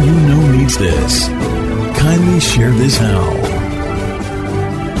 someone you know needs this. Kindly share this now.